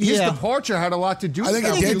 his departure had a lot to do with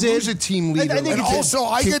that. He did. A team leader. And also,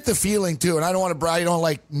 I get the feeling, too, and I don't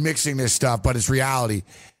like mixing this stuff, but it's reality.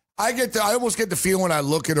 I almost get the feeling when I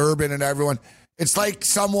look at Urban and everyone, it's like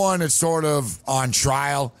someone is sort of on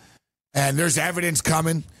trial and there's evidence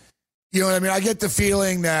coming. You know what I mean? I get the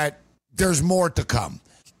feeling that there's more to come.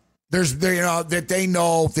 That they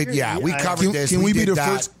know that we covered this. Can we be the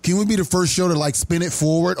first? Can we be the first show to like spin it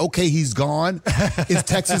forward? Okay, he's gone. Is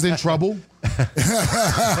Texas in trouble?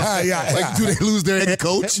 Like, do they lose their head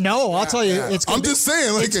coach? No, I'll tell you. I'm just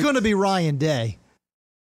saying. Like, it's going to be Ryan Day.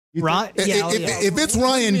 Right? If it's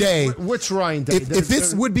Ryan Day, what's Ryan Day? If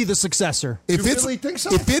it would be the successor. You really think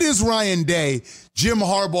so? If it is Ryan Day, Jim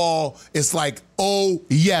Harbaugh is like, oh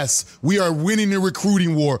yes, we are winning the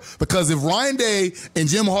recruiting war. Because if Ryan Day and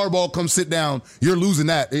Jim Harbaugh come sit down, you're losing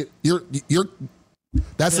that.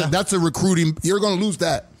 That's a recruiting. You're going to lose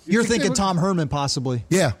that. You're thinking Tom Herman possibly.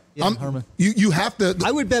 Yeah, Herman. You have to.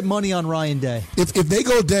 I would bet money on Ryan Day. If they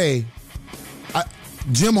go Day,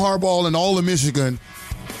 Jim Harbaugh and all of Michigan.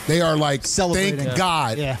 They are like, thank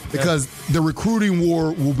God, because the recruiting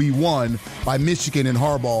war will be won by Michigan and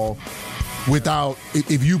Harbaugh without,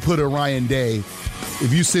 if you put a Ryan Day,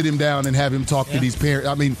 if you sit him down and have him talk to these parents.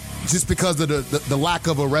 I mean, just because of the lack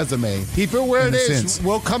of a resume. Keep it where it is.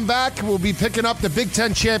 We'll come back. We'll be picking up the Big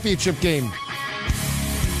Ten championship game.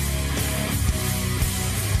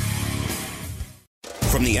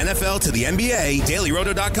 From the NFL to the NBA,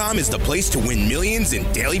 DailyRoto.com is the place to win millions in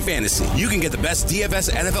daily fantasy. You can get the best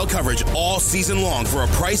DFS NFL coverage all season long for a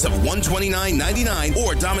price of $129.99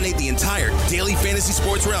 or dominate the entire daily fantasy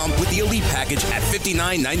sports realm with the Elite Package at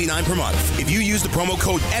 $59.99 per month. If you use the promo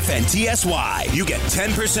code FNTSY, you get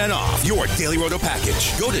 10% off your Daily Roto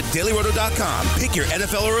package. Go to DailyRoto.com, pick your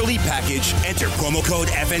NFL or Elite Package, enter promo code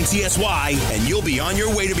FNTSY, and you'll be on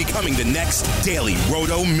your way to becoming the next Daily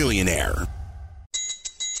Roto millionaire.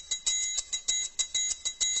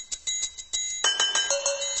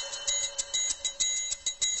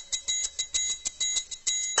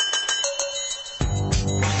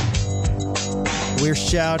 We're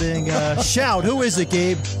shouting, shout. Who is it,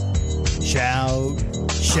 Gabe? Shout,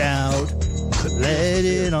 let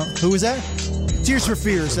it on. Who is that? Tears for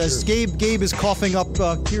Fears. As Gabe is coughing up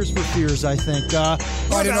Tears for Fears, I think. I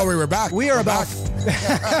didn't know we were back. We are back.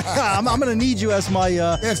 I'm going to need you as my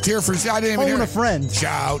it's Tears for Fears. I didn't even hear a it. friend.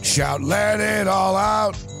 Shout, let it all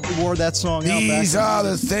out. We wore that song out. These are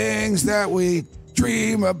the things that we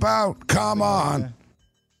dream about. Come on.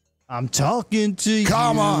 I'm talking to you.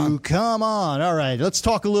 Come on. All right, let's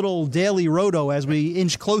talk a little Daily Roto as we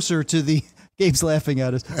inch closer to the... Gabe's laughing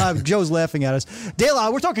at us. Joe's laughing at us.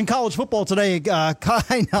 Dale, we're talking college football today.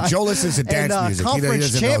 Joe listens to dance music.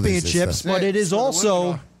 Conference championships, but it is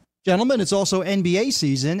also, gentlemen, it's also NBA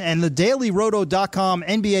season, and the DailyRoto.com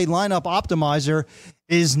NBA lineup optimizer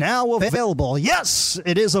is now available. Yes,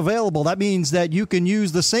 it is available. That means that you can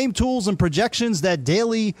use the same tools and projections that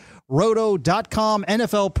DailyRoto.com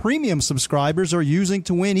NFL premium subscribers are using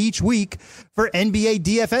to win each week for NBA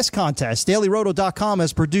DFS contests. DailyRoto.com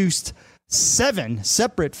has produced 7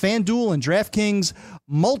 separate FanDuel and DraftKings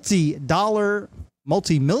multi-million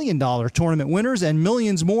dollar tournament winners and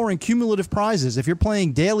millions more in cumulative prizes. If you're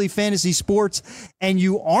playing daily fantasy sports and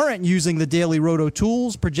you aren't using the Daily Roto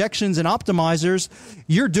tools, projections, and optimizers,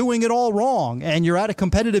 you're doing it all wrong and you're at a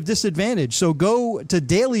competitive disadvantage. So go to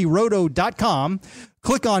DailyRoto.com,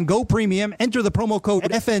 click on Go Premium, enter the promo code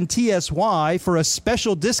FNTSY for a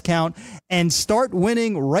special discount, and start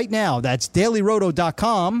winning right now. That's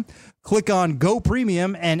DailyRoto.com. Click on Go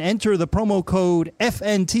Premium and enter the promo code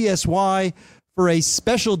FNTSY for a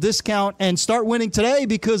special discount and start winning today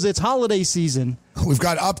because it's holiday season. We've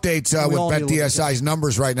got updates with BetDSI's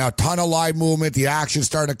numbers right now. Ton of live movement. The action's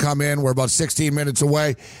starting to come in. We're about 16 minutes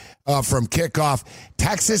away from kickoff.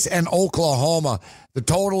 Texas and Oklahoma. The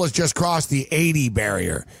total has just crossed the 80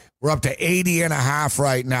 barrier. We're up to 80.5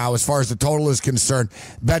 right now as far as the total is concerned.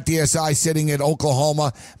 BetDSI sitting at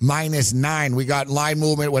Oklahoma -9. We got line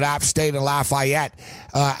movement with App State and Lafayette.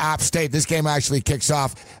 App State, this game actually kicks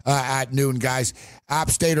off at noon, guys. App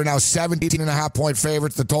State are now 17.5-point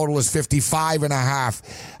favorites. The total is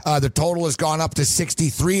 55.5. The total has gone up to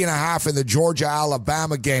 63.5 in the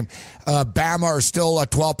Georgia-Alabama game. Bama are still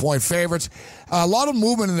 12-point favorites. A lot of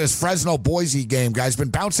movement in this Fresno-Boise game, guys. Been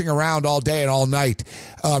bouncing around all day and all night.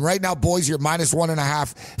 Right now, Boise are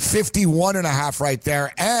 -1.5, 51.5 right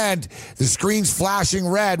there. And the screen's flashing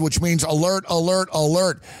red, which means alert, alert,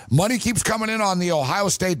 alert. Money keeps coming in on the Ohio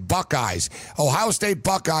State Buckeyes. Ohio State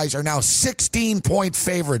Buckeyes are now 16-point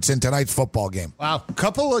favorites in tonight's football game. Wow. A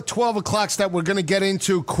couple of 12 o'clocks that we're going to get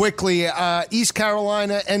into quickly. East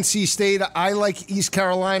Carolina, NC State. I like East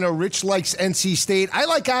Carolina. Rich likes NC State. I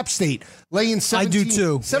like App State. Laying 17, I do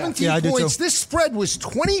too. 17 I do points. too. This spread was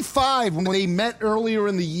 25 when they met earlier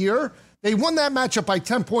in the year. They won that matchup by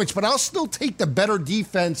 10 points, but I'll still take the better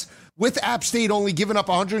defense with App State only giving up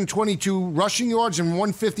 122 rushing yards and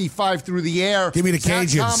 155 through the air. Give me the Zach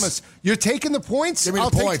Cajuns. Thomas. You're taking the points? Give me the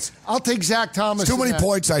points. I'll take Zach Thomas. It's too many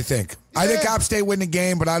points, I think. I think App State win the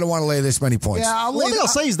game, but I don't want to lay this many points. Yeah, One thing I'll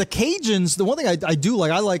say is the Cajuns. The one thing I do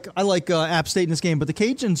like, I like App State in this game, but the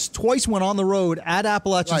Cajuns twice went on the road at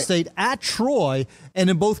Appalachian State, at Troy, and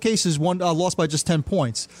in both cases lost by just 10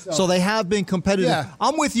 points. So they have been competitive. Yeah.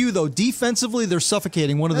 I'm with you though. Defensively, they're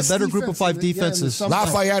suffocating. One of the better group of 5 defenses.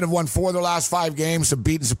 Lafayette have won 4 of their last 5 games, have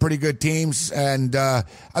beaten some pretty good teams, and I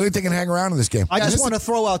think they can hang around in this game. I just want to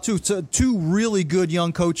throw out two really good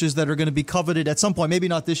young coaches that are going to be coveted at some point. Maybe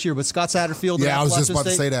not this year, but Scott Satterfield. Yeah, I was just about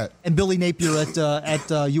to say that. And Billy Napier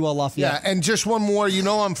at UL Lafayette. Yeah, and just one more. You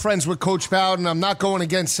know I'm friends with Coach Bowden. I'm not going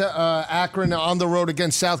against Akron on the road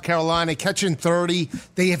against South Carolina, catching 30.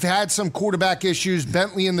 They have had some quarterback issues.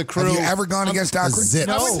 Bentley and the crew. Have you ever gone against Akron?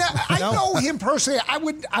 No. I know him personally. I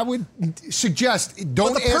would suggest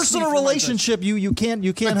don't. But the ask personal me for my relationship, you can't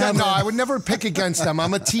have. No, I would never pick against them.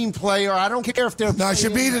 I'm a team player. I don't care if they're. No, it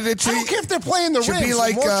should be that I don't care if they're playing the should Rams. be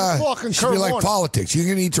like should be like politics. You're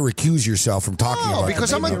going to need to recuse yourself from talking about it.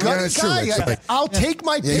 because I'm a good guy. I'll take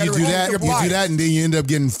my. Yeah, you do that. You do that, and then you end up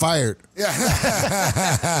getting fired. Yeah.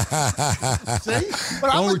 See?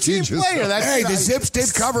 But I'm a team player. Hey, the Zips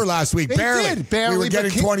did cover last week. Barely. We were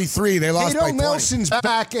getting 23. They lost by 20. Nelson's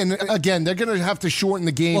back, and again, they're going to have to shorten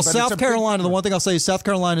the game. Well, South Carolina, the one thing I'll say is South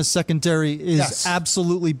Carolina's secondary is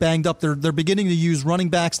absolutely banged up. They're beginning to use running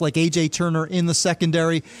backs like A.J. Turner in the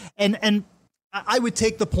secondary. And I would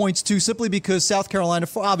take the points, too, simply because South Carolina,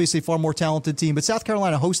 obviously far more talented team, but South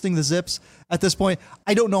Carolina hosting the Zips at this point,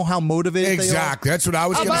 I don't know how motivated they are. Exactly. That's what I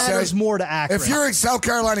was going to say. There's more to Akron. If you're a South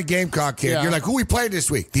Carolina Gamecock kid, you're like, who we played this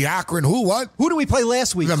week? The Akron who? What? Who do we play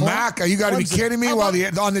last week? The MAC? Are you got to be kidding me?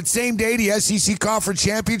 On the same day, the SEC Conference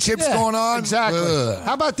Championship's going on? Exactly. Ugh.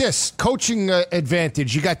 How about this? Coaching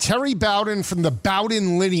advantage. You got Terry Bowden from the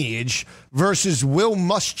Bowden lineage versus Will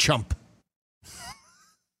Muschamp.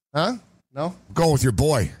 Huh? No? Go with your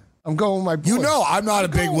boy. I'm going with my boy. You know I'm not a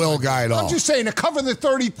big Will guy at all. I'm just saying, to cover the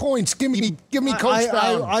 30 points, give me Coach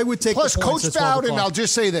Bowden. I would take Plus, the points. Coach Bowden, I'll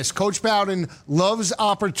just say this. Coach Bowden loves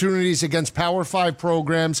opportunities against Power 5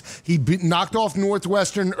 programs. He knocked off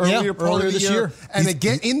Northwestern earlier this year. And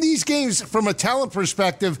again, in these games, from a talent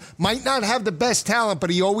perspective, might not have the best talent, but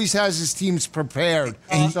he always has his teams prepared.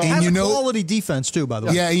 And you know, quality defense, too, by the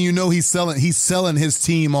way. Yeah, and you know he's selling his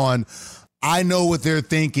team on, I know what they're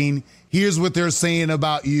thinking. Here's what they're saying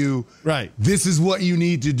about you. Right. This is what you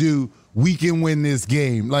need to do. We can win this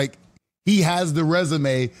game. Like, he has the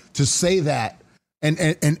resume to say that. And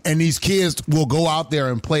these kids will go out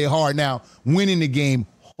there and play hard. Now, winning the game,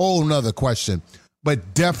 whole nother question.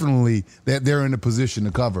 But definitely that they're in a position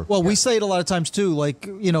to cover. Well, we say it a lot of times, too. Like,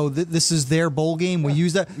 you know, this is their bowl game. We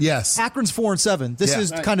use that. Yes. Akron's 4-7. This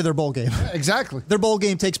is kind of their bowl game. Exactly. Their bowl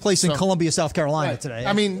game takes place in Columbia, South Carolina today.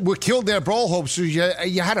 I mean, what killed their bowl hopes is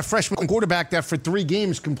you had a freshman quarterback that for 3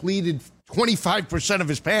 games completed 25% of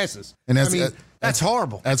his passes. And that's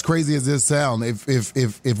horrible. As crazy as this sounds,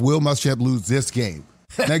 if Will Muschamp loses this game,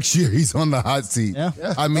 next year he's on the hot seat. Yeah.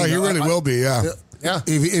 I mean, he really will be, yeah.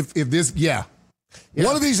 If this, yeah.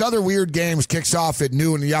 One of these other weird games kicks off at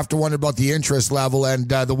noon, and you have to wonder about the interest level, and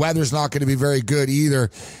the weather's not going to be very good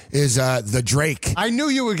either, is the Drake. I knew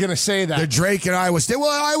you were going to say that. The Drake and Iowa State. Well,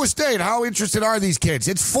 Iowa State, how interested are these kids?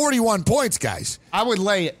 It's 41 points, guys. I would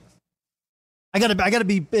lay it. I gotta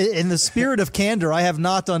be in the spirit of candor. I have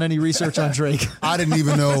not done any research on Drake. I didn't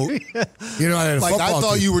even know. You know, I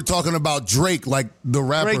thought you were talking about Drake, like the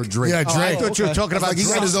rapper Drake. Yeah, Drake. I thought you were talking about he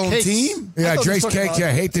got his own team. Yeah, Drake's Cakes.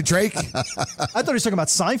 Yeah, hate the Drake. I thought he was talking about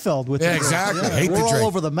Seinfeld. With exactly. Yeah, hate we're the Drake. all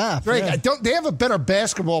over the map. Drake, they have a better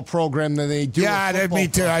basketball program than they do. Yeah, me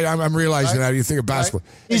too. I'm realizing that. You think of basketball.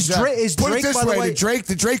 Right? Is Drake? Put it this way: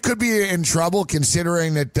 the Drake could be in trouble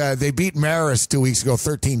considering that they beat Marist 2 weeks ago,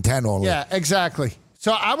 13-10 only. Yeah, exactly.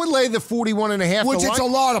 So I would lay the 41.5. Which is a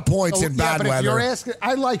lot of points in bad but weather. If you're asking,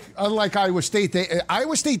 unlike Iowa State,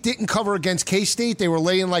 Iowa State didn't cover against K-State. They were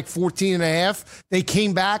laying like 14.5. They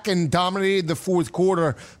came back and dominated the fourth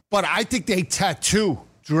quarter. But I think they tattoo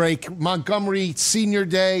Drake. Montgomery, senior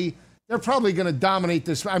day. They're probably going to dominate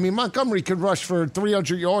this. I mean, Montgomery could rush for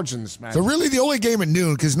 300 yards in this match. So really the only game at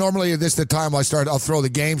noon, because normally at this the time I'll throw the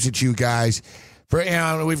games at you guys.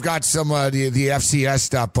 We've got some the FCS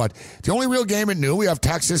stuff, but the only real game at noon, we have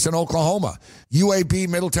Texas and Oklahoma. UAB,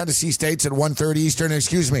 Middle Tennessee State's at 1:30 Eastern.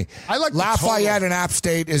 Excuse me. I like Lafayette and App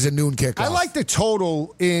State is a noon kickoff. I like the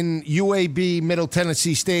total in UAB, Middle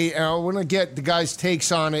Tennessee State. And I want to get the guys'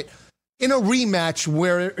 takes on it. In a rematch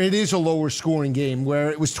where it is a lower scoring game,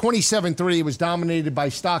 where it was 27-3, it was dominated by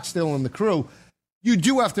Stockstill and the crew, you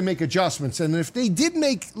do have to make adjustments. And if they did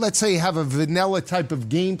make, let's say, have a vanilla type of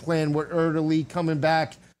game plan with Erdely coming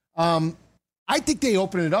back, I think they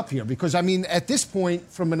open it up here. Because, I mean, at this point,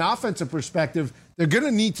 from an offensive perspective, they're going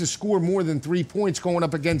to need to score more than 3 points going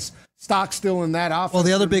up against Stockstill in that offense. Well,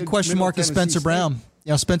 the other big question mark is Spencer Brown.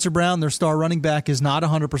 You know, Spencer Brown, their star running back, is not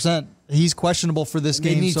 100%. He's questionable for this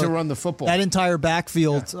game. They need to run the football. That entire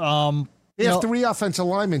backfield. Yeah. They have 3 offensive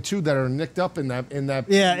linemen, too, that are nicked up in that.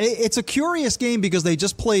 Yeah, it's a curious game because they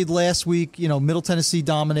just played last week. You know, Middle Tennessee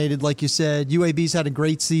dominated, like you said. UAB's had a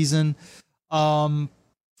great season.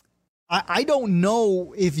 I don't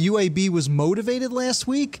know if UAB was motivated last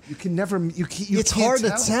week. You can never. It's hard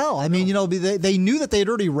to tell. I mean, you know, they knew that they had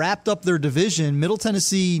already wrapped up their division. Middle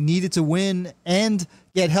Tennessee needed to win and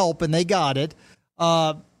get help, and they got it.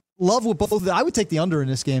 Love with both. I would take the under in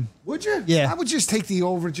this game. Would you? Yeah. I would just take the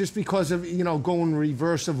over just because of, you know, going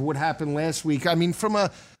reverse of what happened last week. I mean, from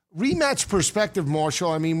a rematch perspective,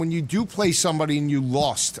 Marshall, I mean, when you do play somebody and you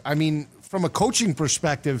lost, I mean, from a coaching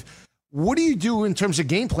perspective, what do you do in terms of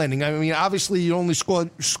game planning? I mean, obviously you only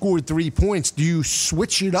scored 3 points. Do you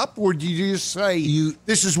switch it up, or do you just say,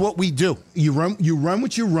 this is what we do? You run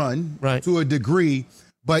what you run, right, to a degree,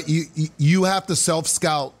 but you have to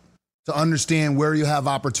self-scout to understand where you have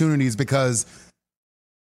opportunities, because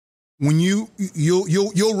when you'll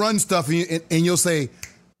run stuff and you'll say,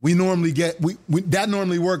 we normally that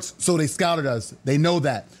normally works, so they scouted us. They know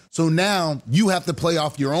that. So now you have to play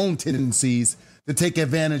off your own tendencies to take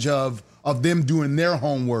advantage of them doing their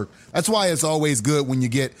homework. That's why it's always good when you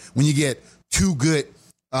get 2 good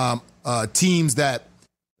teams that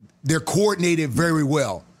they're coordinated very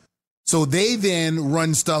well. So they then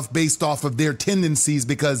run stuff based off of their tendencies,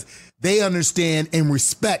 because they understand and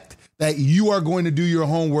respect that you are going to do your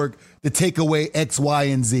homework to take away X, Y,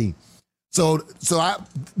 and Z. So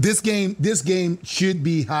this game should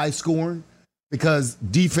be high scoring, because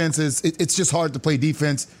it's just hard to play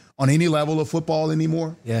defense on any level of football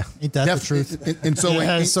anymore. Yeah, ain't that the truth? And so,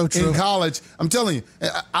 it's so true. In college, I'm telling you,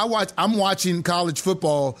 I'm watching college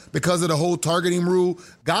football because of the whole targeting rule.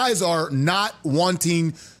 Guys are not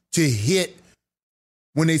wanting to hit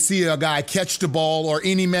when they see a guy catch the ball or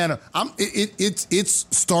any manner. It's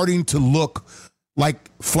starting to look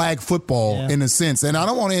like flag football in a sense. And I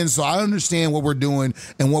don't want to end, so I understand what we're doing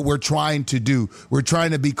and what we're trying to do. We're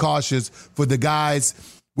trying to be cautious for the guys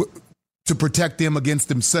to protect them against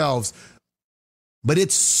themselves. But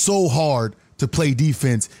it's so hard to play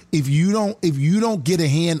defense. If you don't get a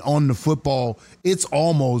hand on the football, it's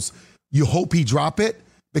almost, you hope he drop it,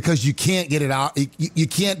 because you can't get it out. You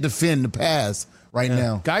can't defend the pass right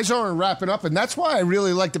now. Guys aren't wrapping up, and that's why I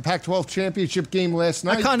really liked the Pac-12 championship game last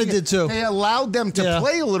night. I kind of did too. They allowed them to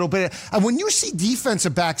play a little bit. And when you see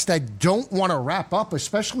defensive backs that don't want to wrap up,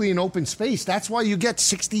 especially in open space, that's why you get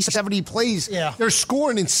 60, 70 plays. Yeah. They're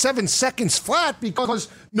scoring in 7 seconds flat because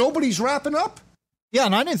nobody's wrapping up. Yeah,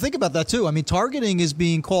 and I didn't think about that, too. I mean, targeting is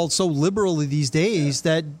being called so liberally these days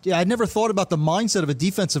that I never thought about the mindset of a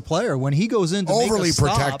defensive player when he goes in to overly make a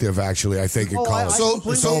stop. protective, actually, I think it calls.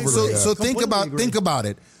 So think about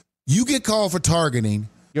it. You get called for targeting.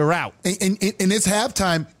 You're out. And it's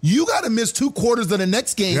halftime. You got to miss 2 quarters of the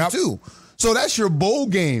next game, too. So that's your bowl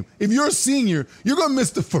game. If you're a senior, you're going to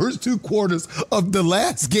miss the first 2 quarters of the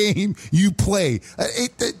last game you play.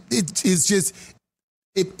 It's just...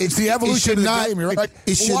 It's the evolution of the game, right?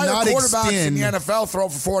 It should why not are quarterbacks extend. in the NFL throw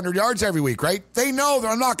for 400 yards every week, right? They know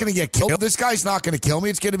they're not going to get killed. This guy's not going to kill me.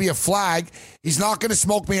 It's going to be a flag. He's not going to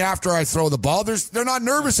smoke me after I throw the ball. They're not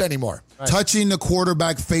nervous anymore. Right. Touching the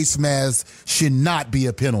quarterback face mask should not be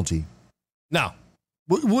a penalty. No.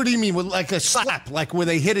 What do you mean? Like a slap, like where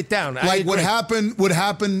they hit it down? Like what happened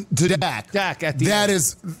to Dak. Dak at the that end.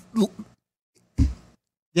 Is...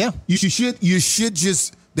 Yeah. You should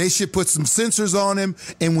just they should put some sensors on him,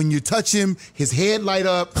 and when you touch him, his head light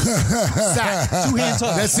up. Sack. 2-hand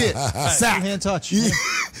touch. That's it. Sack. 2-hand touch.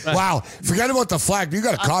 Wow. Forget about the flag. You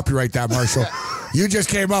got to copyright that, Marshall. You just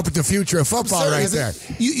came up with the future of football right there.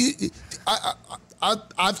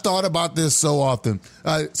 I've thought about this so often.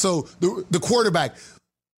 So the quarterback,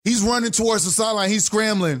 he's running towards the sideline. He's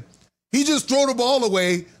scrambling. He just throw the ball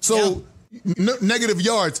away. So negative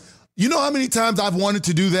yards. You know how many times I've wanted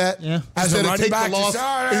to do that? Yeah. Instead of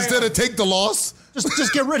take the loss.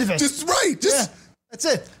 Just get rid of it. That's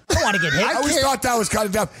it. I don't want to get hit. I always thought that was kind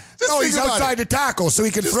of dumb. No, he's outside the tackle, so he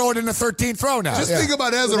can throw it in the 13th throw now. Just think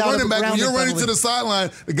about it as a running back. When you're running to the sideline,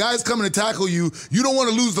 the guy's coming to tackle you. You don't want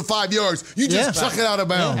to lose the 5 yards. You just chuck it out of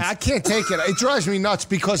bounds. I can't take it. It drives me nuts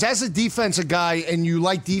because as a defensive guy and you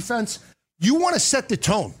like defense, you want to set the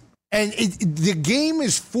tone. And the game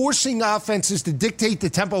is forcing offenses to dictate the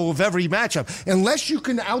tempo of every matchup. Unless you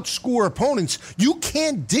can outscore opponents, you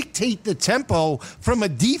can't dictate the tempo from a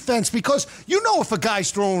defense because you know if a guy's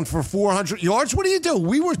throwing for 400 yards, what do?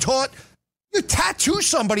 We were taught you tattoo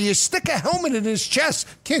somebody, you stick a helmet in his chest.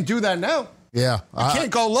 Can't do that now. Yeah. You can't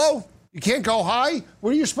go low. You can't go high.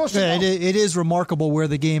 Where are you supposed to go? It is remarkable where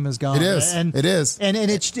the game has gone. It is. It is. And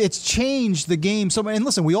it's changed the game. So, and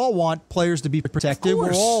listen, we all want players to be protected.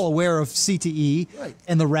 We're all aware of CTE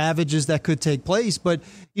and the ravages that could take place. But,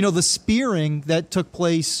 the spearing that took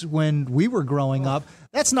place when we were growing up,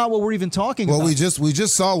 that's not what we're even talking about. Well, we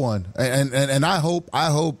just saw one. And I hope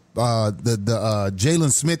the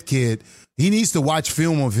Jalen Smith kid, he needs to watch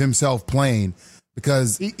film of himself playing.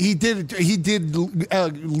 Because he did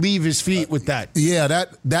leave his feet with that. Yeah,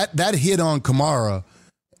 that hit on Kamara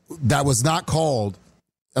that was not called.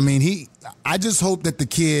 I mean, I just hope that the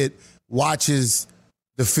kid watches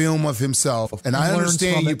the film of himself. And I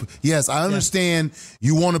understand I understand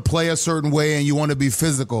you want to play a certain way and you want to be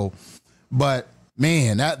physical. But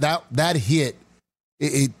man, that hit,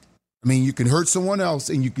 I mean, you can hurt someone else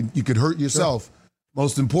and you could hurt yourself. Sure.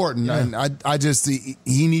 Most important, and I just he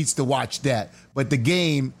needs to watch that. But the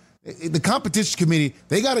game, the competition committee,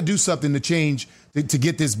 they got to do something to change to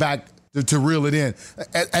get this back to reel it in.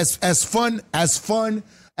 As fun as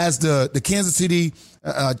the Kansas City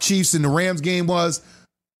Chiefs and the Rams game was,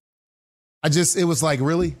 it was like,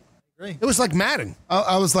 really? It was like Madden.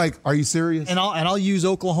 I was like, are you serious? And I'll use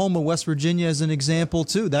Oklahoma, West Virginia as an example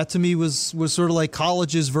too. That to me was sort of like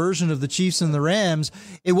college's version of the Chiefs and the Rams.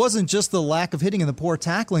 It wasn't just the lack of hitting and the poor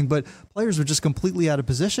tackling, but players were just completely out of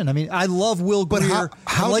position. I mean, I love Will Greer.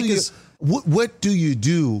 But what do you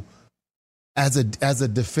do as a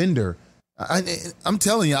defender? I'm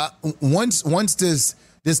telling you, once this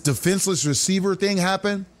defenseless receiver thing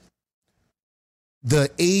happened,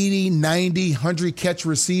 the 80, 90, 100 catch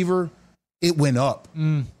receiver, it went up.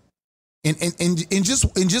 And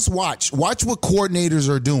just watch what coordinators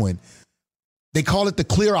are doing. They call it the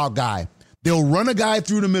clear out guy. They'll run a guy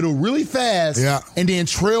through the middle really fast and then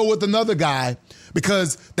trail with another guy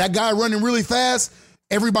because that guy running really fast,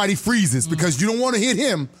 everybody freezes because you don't want to hit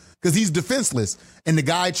him because he's defenseless. And the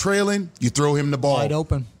guy trailing, you throw him the ball. Wide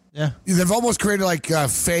open. Yeah. They've almost created like a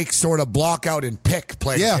fake sort of block out and pick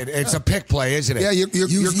play. Yeah. It's a pick play, isn't it? Yeah, you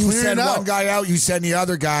send one guy out, you send the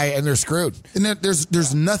other guy, and they're screwed. And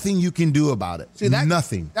there's nothing you can do about it. See,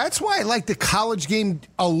 nothing. That's why I like the college game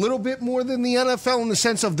a little bit more than the NFL in the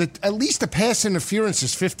sense of at least the pass interference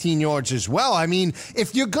is 15 yards as well. I mean,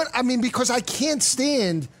 if you're good, because I can't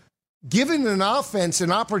stand giving an offense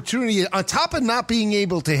an opportunity on top of not being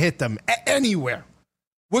able to hit them anywhere.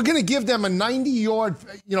 We're going to give them a 90-yard,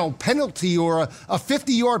 penalty or a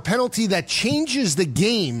 50-yard penalty that changes the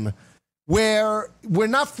game where we're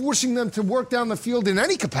not forcing them to work down the field in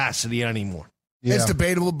any capacity anymore. Yeah. It's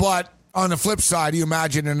debatable, but on the flip side, you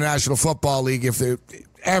imagine in the National Football League if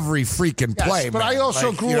every freaking play. But I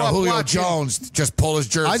also grew up Julio watching Jones just pull his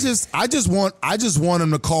jersey. I just want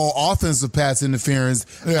them to call offensive pass interference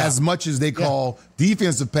as much as they call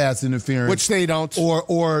defensive pass interference, which they don't,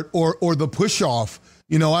 or the push off.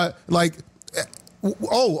 In the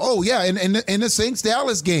Saints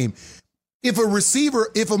Dallas game, if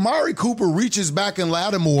Amari Cooper reaches back in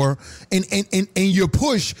Lattimore and you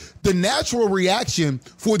push, the natural reaction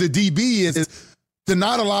for the DB is to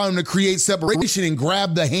not allow him to create separation and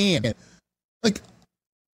grab the hand. Like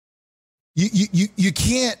you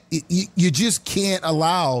can't, you just can't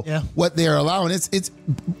allow what they're allowing. It's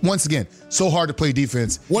once again so hard to play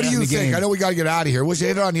defense. What do you think? I know we got to get out of here. We'll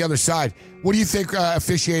hit it on the other side. What do you think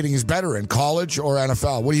officiating is better in college or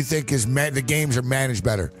NFL? What do you think the games are managed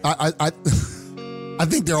better? I I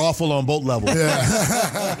think they're awful on both levels.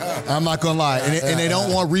 Yeah. I'm not going to lie. And they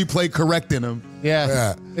don't want replay correcting them.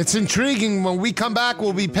 Yeah. It's intriguing. When we come back,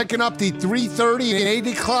 we'll be picking up the 3:30 and 8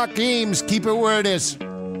 o'clock games. Keep it where it is.